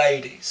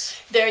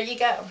 Ladies. There you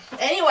go.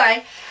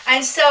 Anyway,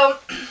 and so,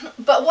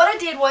 but what I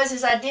did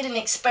was I did an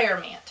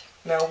experiment.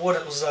 Now,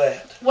 what was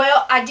that?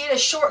 Well, I did a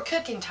short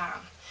cooking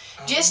time.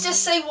 Just to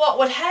see what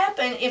would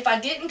happen if I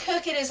didn't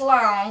cook it as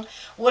long,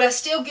 would I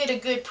still get a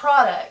good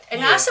product?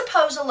 And I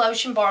suppose a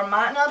lotion bar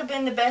might not have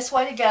been the best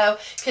way to go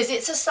because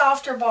it's a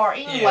softer bar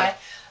anyway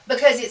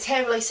because it's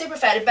heavily super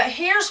fatted. But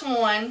here's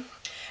one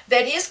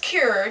that is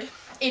cured.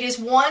 It is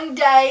 1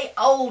 day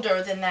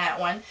older than that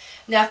one.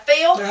 Now,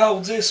 Phil. How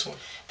old's this one?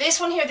 This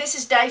one here, this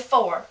is day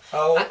 4.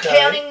 Oh, okay.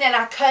 Counting that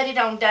I cut it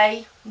on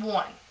day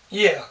 1.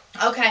 Yeah.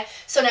 Okay,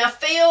 so now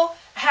feel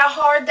how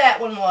hard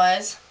that one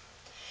was.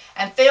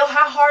 And feel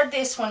how hard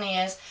this one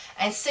is,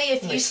 and see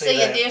if you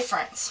see a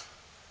difference.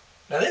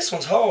 Now this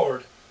one's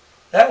hard.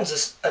 That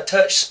one's a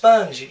touch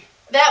spongy.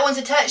 That one's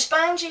a touch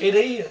spongy? It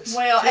is.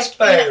 Well, just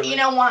barely. You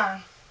know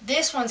why?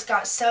 This one's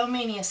got so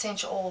many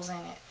essential oils in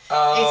it.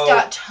 Oh. It's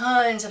got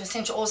tons of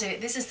essential oils in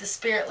it. This is the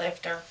Spirit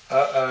Lifter.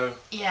 Uh-oh.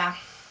 Yeah.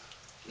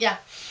 Yeah.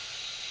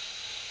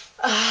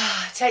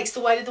 It takes the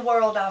weight of the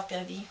world off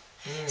of you.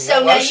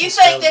 So now you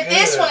think that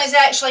this one is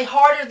actually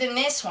harder than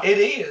this one. It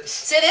is.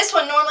 See, this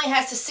one normally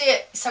has to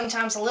sit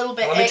sometimes a little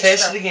bit extra. Let me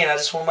test it again. I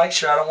just want to make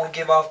sure. I don't want to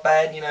give off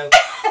bad, you know.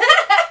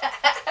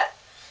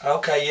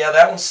 Okay, yeah,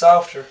 that one's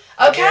softer.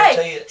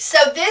 Okay, so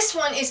this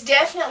one is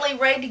definitely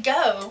ready to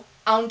go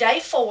on day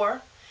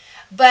 4.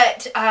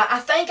 But I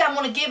think I'm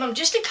going to give them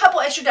just a couple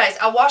extra days.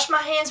 I washed my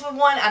hands with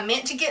one. I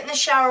meant to get in the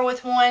shower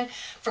with one.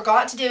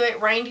 Forgot to do it.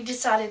 Randy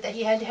decided that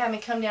he had to have me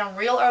come down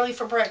real early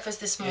for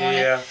breakfast this morning.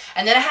 Yeah.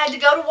 And then I had to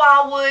go to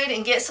Wildwood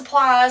and get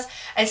supplies.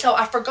 And so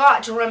I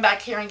forgot to run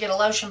back here and get a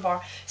lotion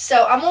bar.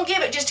 So I'm going to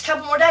give it just a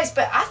couple more days.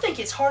 But I think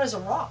it's hard as a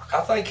rock.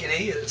 I think it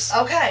is.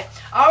 Okay.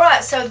 All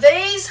right. So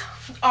these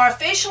are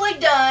officially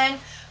done.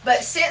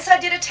 But since I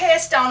did a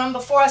test on them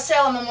before I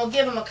sell them, I'm going to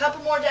give them a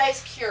couple more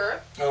days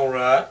cure. All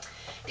right.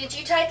 Did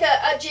you take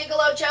a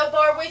Gigolo Joe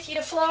bar with you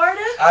to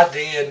Florida? I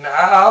did, and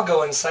I'll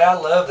go and say I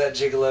love that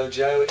Gigolo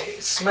Joe.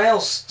 It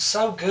smells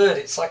so good.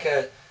 It's like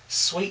a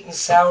sweet and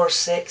sour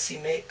sexy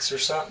mix or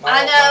something.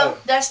 I don't know.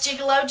 That's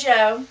Gigolo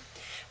Joe.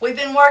 We've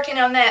been working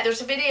on that.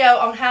 There's a video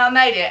on how I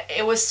made it.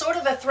 It was sort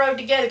of a throw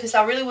together because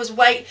I really was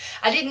I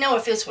didn't know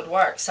if this would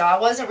work, so I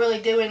wasn't really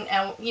doing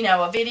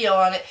a video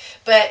on it.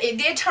 But it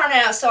did turn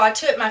out, so I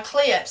took my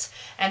clips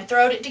and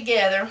throwed it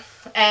together,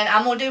 and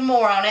I'm going to do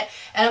more on it.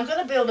 And I'm going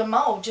to build a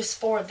mold just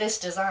for this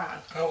design.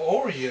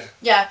 Oh, are you?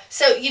 Yeah.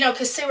 So,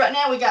 because see, right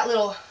now we got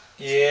little...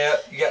 Yeah,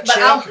 you got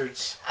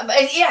checkers.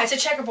 Yeah, it's a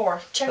checkerboard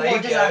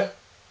design. Go.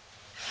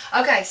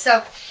 Okay,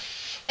 so,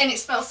 and it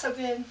smells so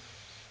good.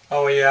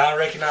 Oh, yeah, I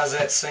recognize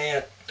that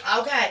scent.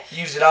 Okay.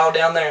 Used it all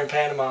down there in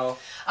Panama. All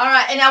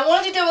right, and I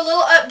wanted to do a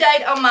little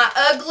update on my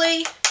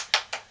ugly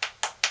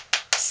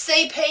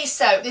CP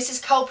soap. This is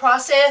cold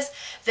process.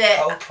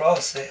 Cold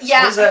process?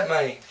 Yeah. What does that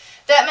mean?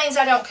 That means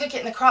I don't cook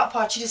it in the crock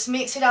pot. You just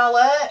mix it all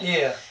up.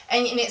 Yeah.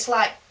 And it's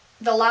like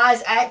the lye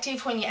is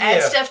active when you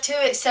add stuff to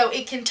it, so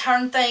it can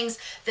turn things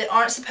that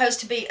aren't supposed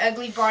to be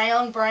ugly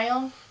brown.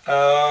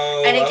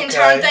 Oh, and it can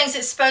turn things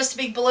that's supposed to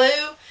be blue,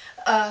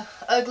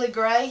 ugly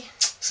gray.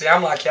 See,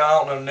 I'm like y'all,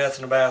 I don't know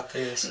nothing about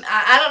this.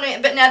 I don't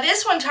know, but now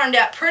this one turned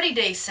out pretty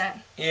decent.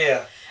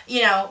 Yeah.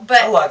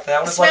 But I like that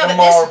one. It's like a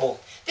marble.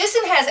 This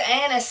one has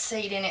anise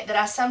seed in it that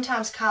I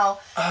sometimes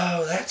call...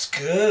 Oh, that's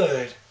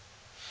good.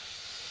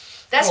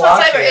 That's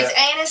my favorite. It's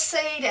anise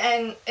seed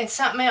and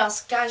something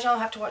else. Guys, y'all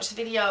have to watch the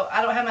video.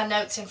 I don't have my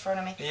notes in front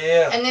of me.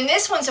 Yeah. And then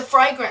this one's a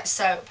fragrance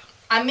soap.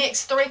 I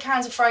mixed 3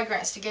 kinds of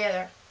fragrance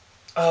together.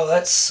 Oh,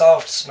 that's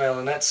soft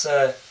smelling. That's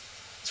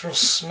it's real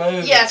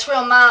smooth. Yeah, it's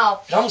real mild.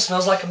 It almost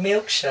smells like a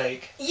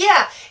milkshake.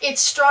 Yeah,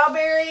 it's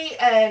strawberry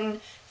and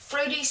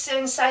fruity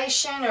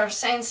sensation or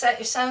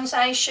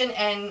sensation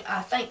and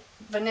I think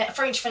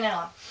French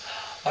vanilla.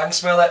 I can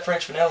smell that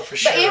French vanilla for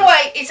sure. But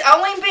anyway, it's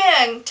only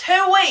been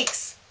 2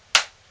 weeks.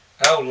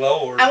 Oh,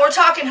 Lord. And we're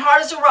talking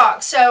hard as a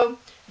rock. So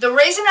the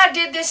reason I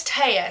did this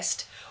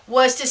test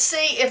was to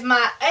see if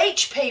my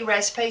HP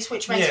recipes,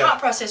 which means hot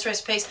process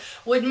recipes,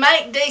 would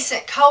make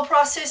decent cold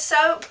process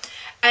soap.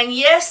 And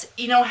yes,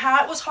 you know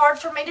how it was hard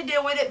for me to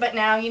deal with it, but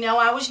now you know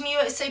I was new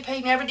at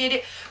CP, never did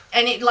it,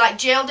 and it like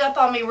gelled up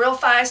on me real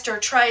fast or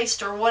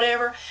traced or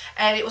whatever,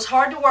 and it was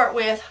hard to work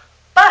with.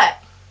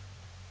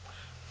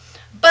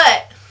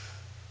 But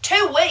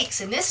 2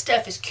 weeks and this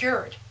stuff is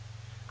cured.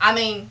 I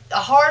mean, a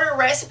harder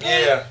recipe.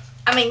 Yeah.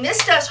 I mean, this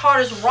stuff's hard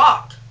as a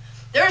rock.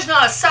 There's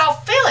not a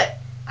soft fillet.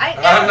 I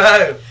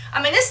know.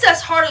 I mean, this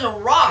stuff's hard as a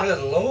rock.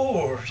 Good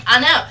Lord. I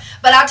know.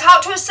 But I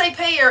talked to a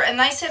CP'er, and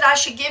they said I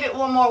should give it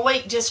 1 more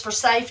week just for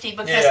safety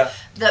because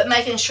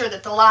making sure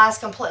that the lye is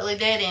completely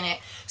dead in it.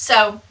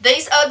 So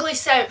these ugly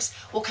soaps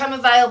will come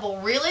available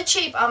really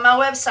cheap on my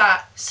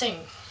website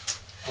soon.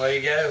 There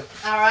you go.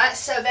 All right,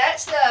 so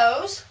that's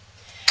those.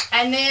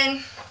 And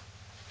then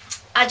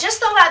I just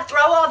thought I'd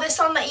throw all this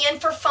on the end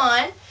for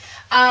fun.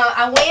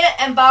 I went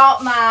and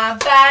bought my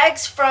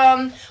bags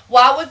from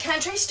Wildwood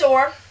Country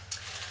Store.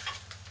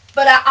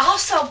 But I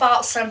also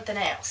bought something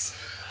else.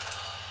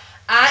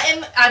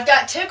 I've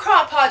got 2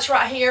 crock pots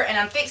right here, and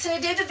I'm fixing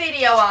to do the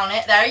video on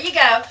it. There you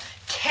go.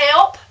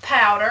 Kelp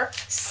powder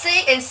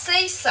and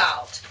sea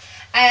salt.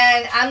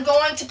 And I'm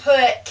going to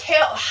put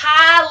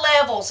high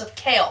levels of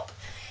kelp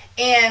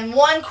in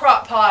 1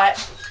 crock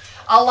pot,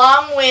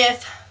 along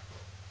with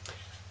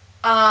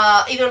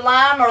either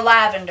lime or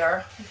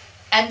lavender.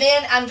 And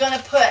then I'm going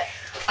to put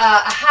a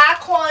high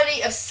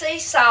quantity of sea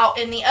salt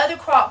in the other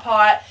crock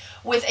pot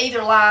with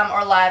either lime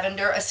or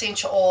lavender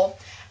essential oil.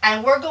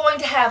 And we're going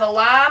to have a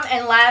lime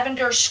and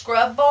lavender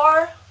scrub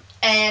bar,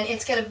 and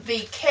it's going to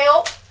be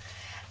kelp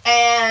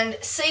and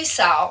sea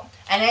salt.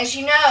 And as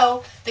you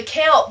know, the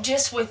kelp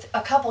just with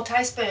a couple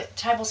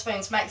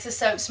tablespoons makes the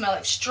soap smell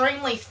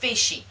extremely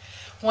fishy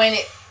and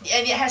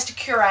it has to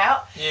cure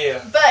out.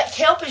 Yeah. But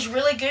kelp is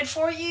really good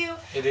for you.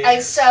 It is.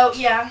 And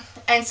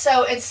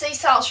so and sea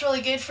salt's really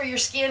good for your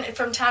skin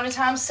from time to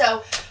time.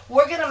 So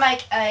we're going to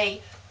make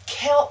a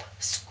kelp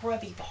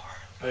scrubby bar.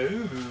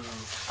 Ooh.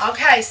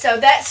 Okay, so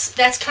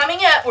that's coming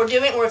up.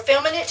 We're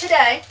filming it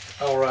today.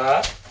 All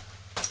right.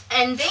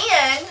 And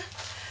then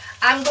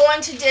I'm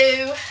going to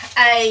do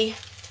a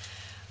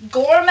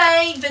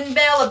gourmet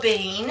vanilla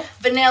bean.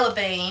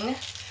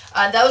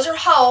 Those are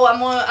whole.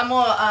 I'm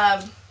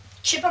gonna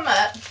chip them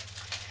up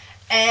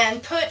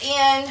and put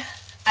in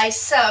a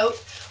soap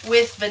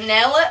with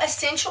vanilla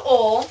essential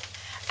oil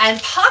and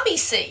poppy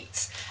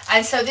seeds.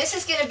 And so this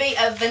is going to be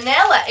a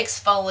vanilla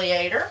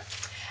exfoliator.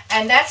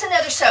 And that's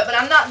another soap, but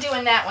I'm not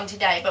doing that one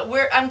today. But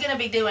I'm going to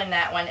be doing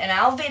that one, and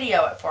I'll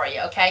video it for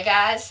you, okay,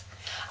 guys?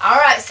 All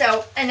right.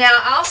 So, and now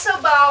I also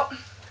bought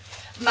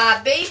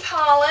my bee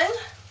pollen.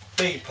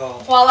 Bee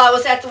pollen. While I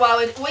was at the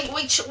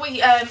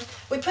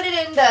we put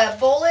it in the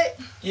bullet.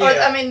 Yeah.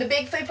 Or, the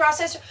big food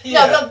processor.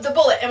 Yeah. No, the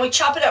bullet, and we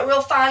chop it up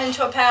real fine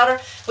into a powder.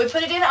 We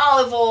put it in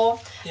olive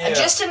oil,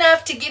 just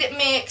enough to get it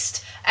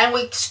mixed, and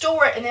we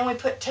store it, and then we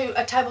put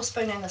a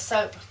tablespoon in the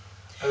soap.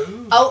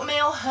 Ooh.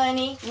 Oatmeal,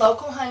 honey,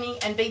 local honey,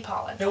 and bee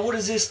pollen. Now, what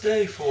does this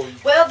do for you?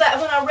 Well,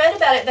 when I read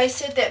about it, they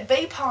said that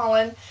bee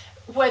pollen,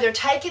 whether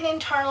taken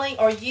internally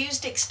or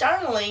used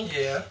externally,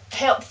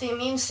 helps the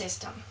immune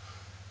system.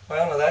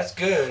 Well, no, that's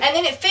good. And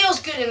then it feels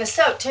good in the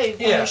soap, too,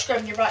 when you're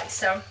scrubbing your body.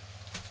 So,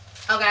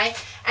 okay.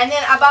 And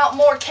then I bought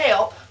more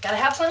kelp. Got to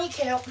have plenty of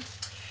kelp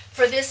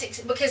for this,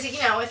 because,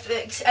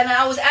 and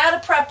I was out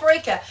of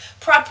paprika.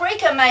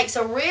 Paprika makes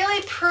a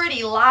really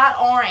pretty light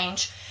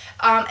orange.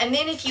 And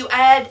then if you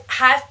add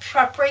half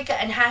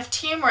paprika and half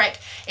turmeric,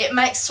 it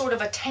makes sort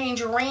of a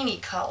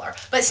tangerine color,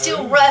 but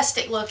still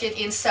rustic looking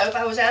in soap.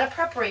 I was out of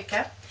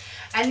paprika.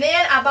 And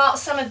then I bought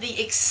some of the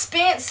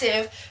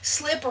expensive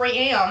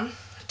Slippery M,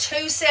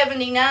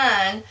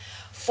 $2.79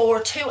 for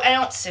 2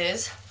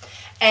 ounces.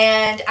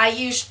 And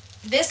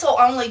this will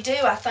only do,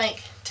 I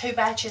think, 2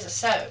 batches of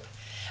soap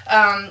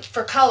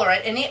for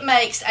colorant. And it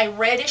makes a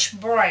reddish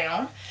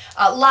brown.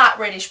 Light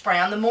reddish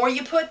brown. The more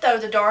you put, though,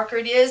 the darker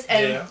it is.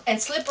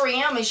 And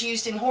Slippery M is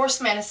used in horse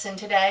medicine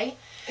today.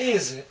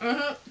 Is it?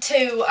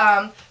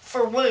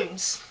 For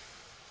wounds.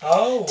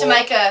 Oh. To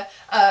make a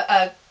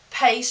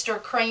paste or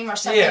cream or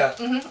something. Yeah.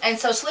 And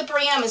so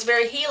Slippery M is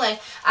very healing.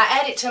 I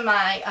add it to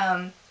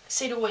my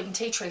cedarwood and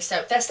tea tree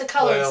soap. That's the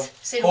color. Well,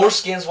 horse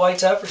skin's way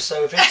tougher,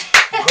 so if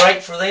it's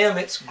great for them,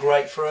 it's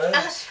great for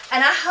us.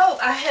 And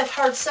I have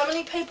heard so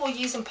many people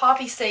using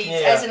poppy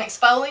seeds as an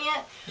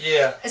exfoliant.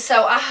 Yeah.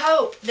 So I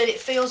hope that it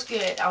feels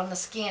good on the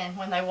skin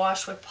when they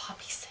wash with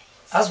poppy seeds.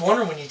 I was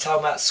wondering when you talk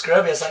about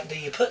scrubby, I was like, do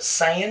you put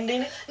sand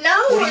in it? No.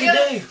 What do you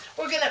do?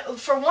 We're gonna,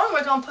 for one,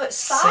 we're gonna put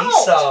salt.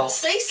 Sea salt.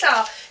 Sea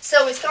salt.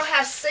 So it's gonna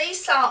have sea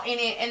salt in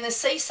it, and the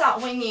sea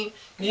salt, when you,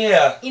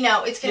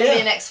 it's gonna be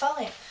an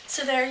exfoliant.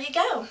 So there you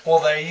go. Well,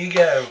 there you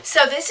go.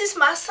 So this is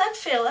my son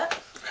Philip,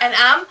 and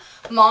I'm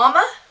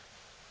Mama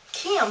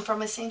Kim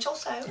from Essential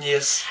Soap.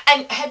 Yes.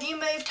 And have you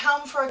moved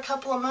home for a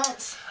couple of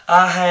months?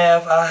 I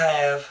have.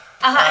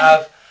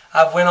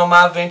 I've went on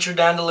my venture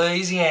down to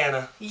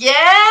Louisiana.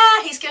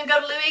 Yeah, he's going to go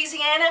to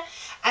Louisiana.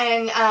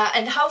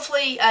 and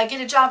hopefully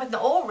get a job in the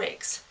oil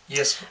rigs.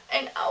 Yes.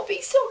 And I'll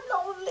be so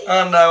lonely.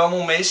 I know. I'm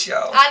gonna miss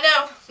y'all. I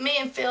know. Me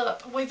and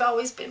Philip, we've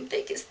always been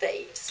thick as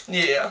thieves.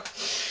 Yeah.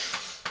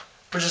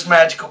 We're just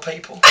magical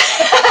people.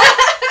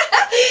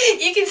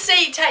 You can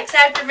see he takes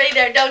after me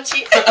there, don't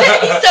you?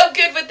 He's so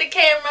good with the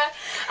camera.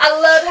 I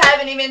love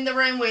having him in the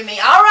room with me.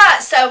 All right,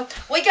 so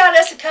we got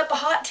us a cup of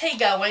hot tea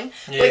going.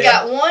 Yeah. We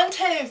got 1,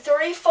 2,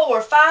 3,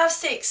 4, 5,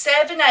 6,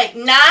 7, 8,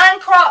 9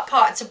 crock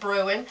pots of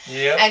brewing.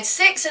 Yep. And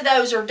 6 of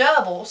those are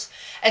doubles.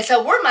 And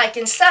so we're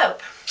making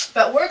soap.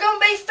 But we're going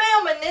to be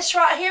filming this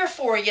right here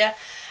for you.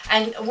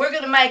 And we're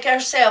going to make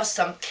ourselves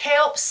some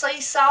kelp sea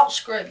salt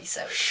scrubby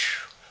soap.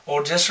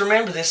 Well, just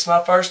remember, this is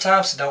my first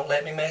time, so don't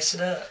let me mess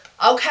it up.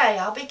 Okay,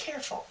 I'll be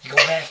careful. You're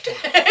going to have to.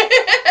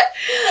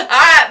 All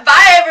right,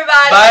 bye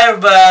everybody. Bye,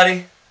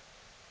 everybody.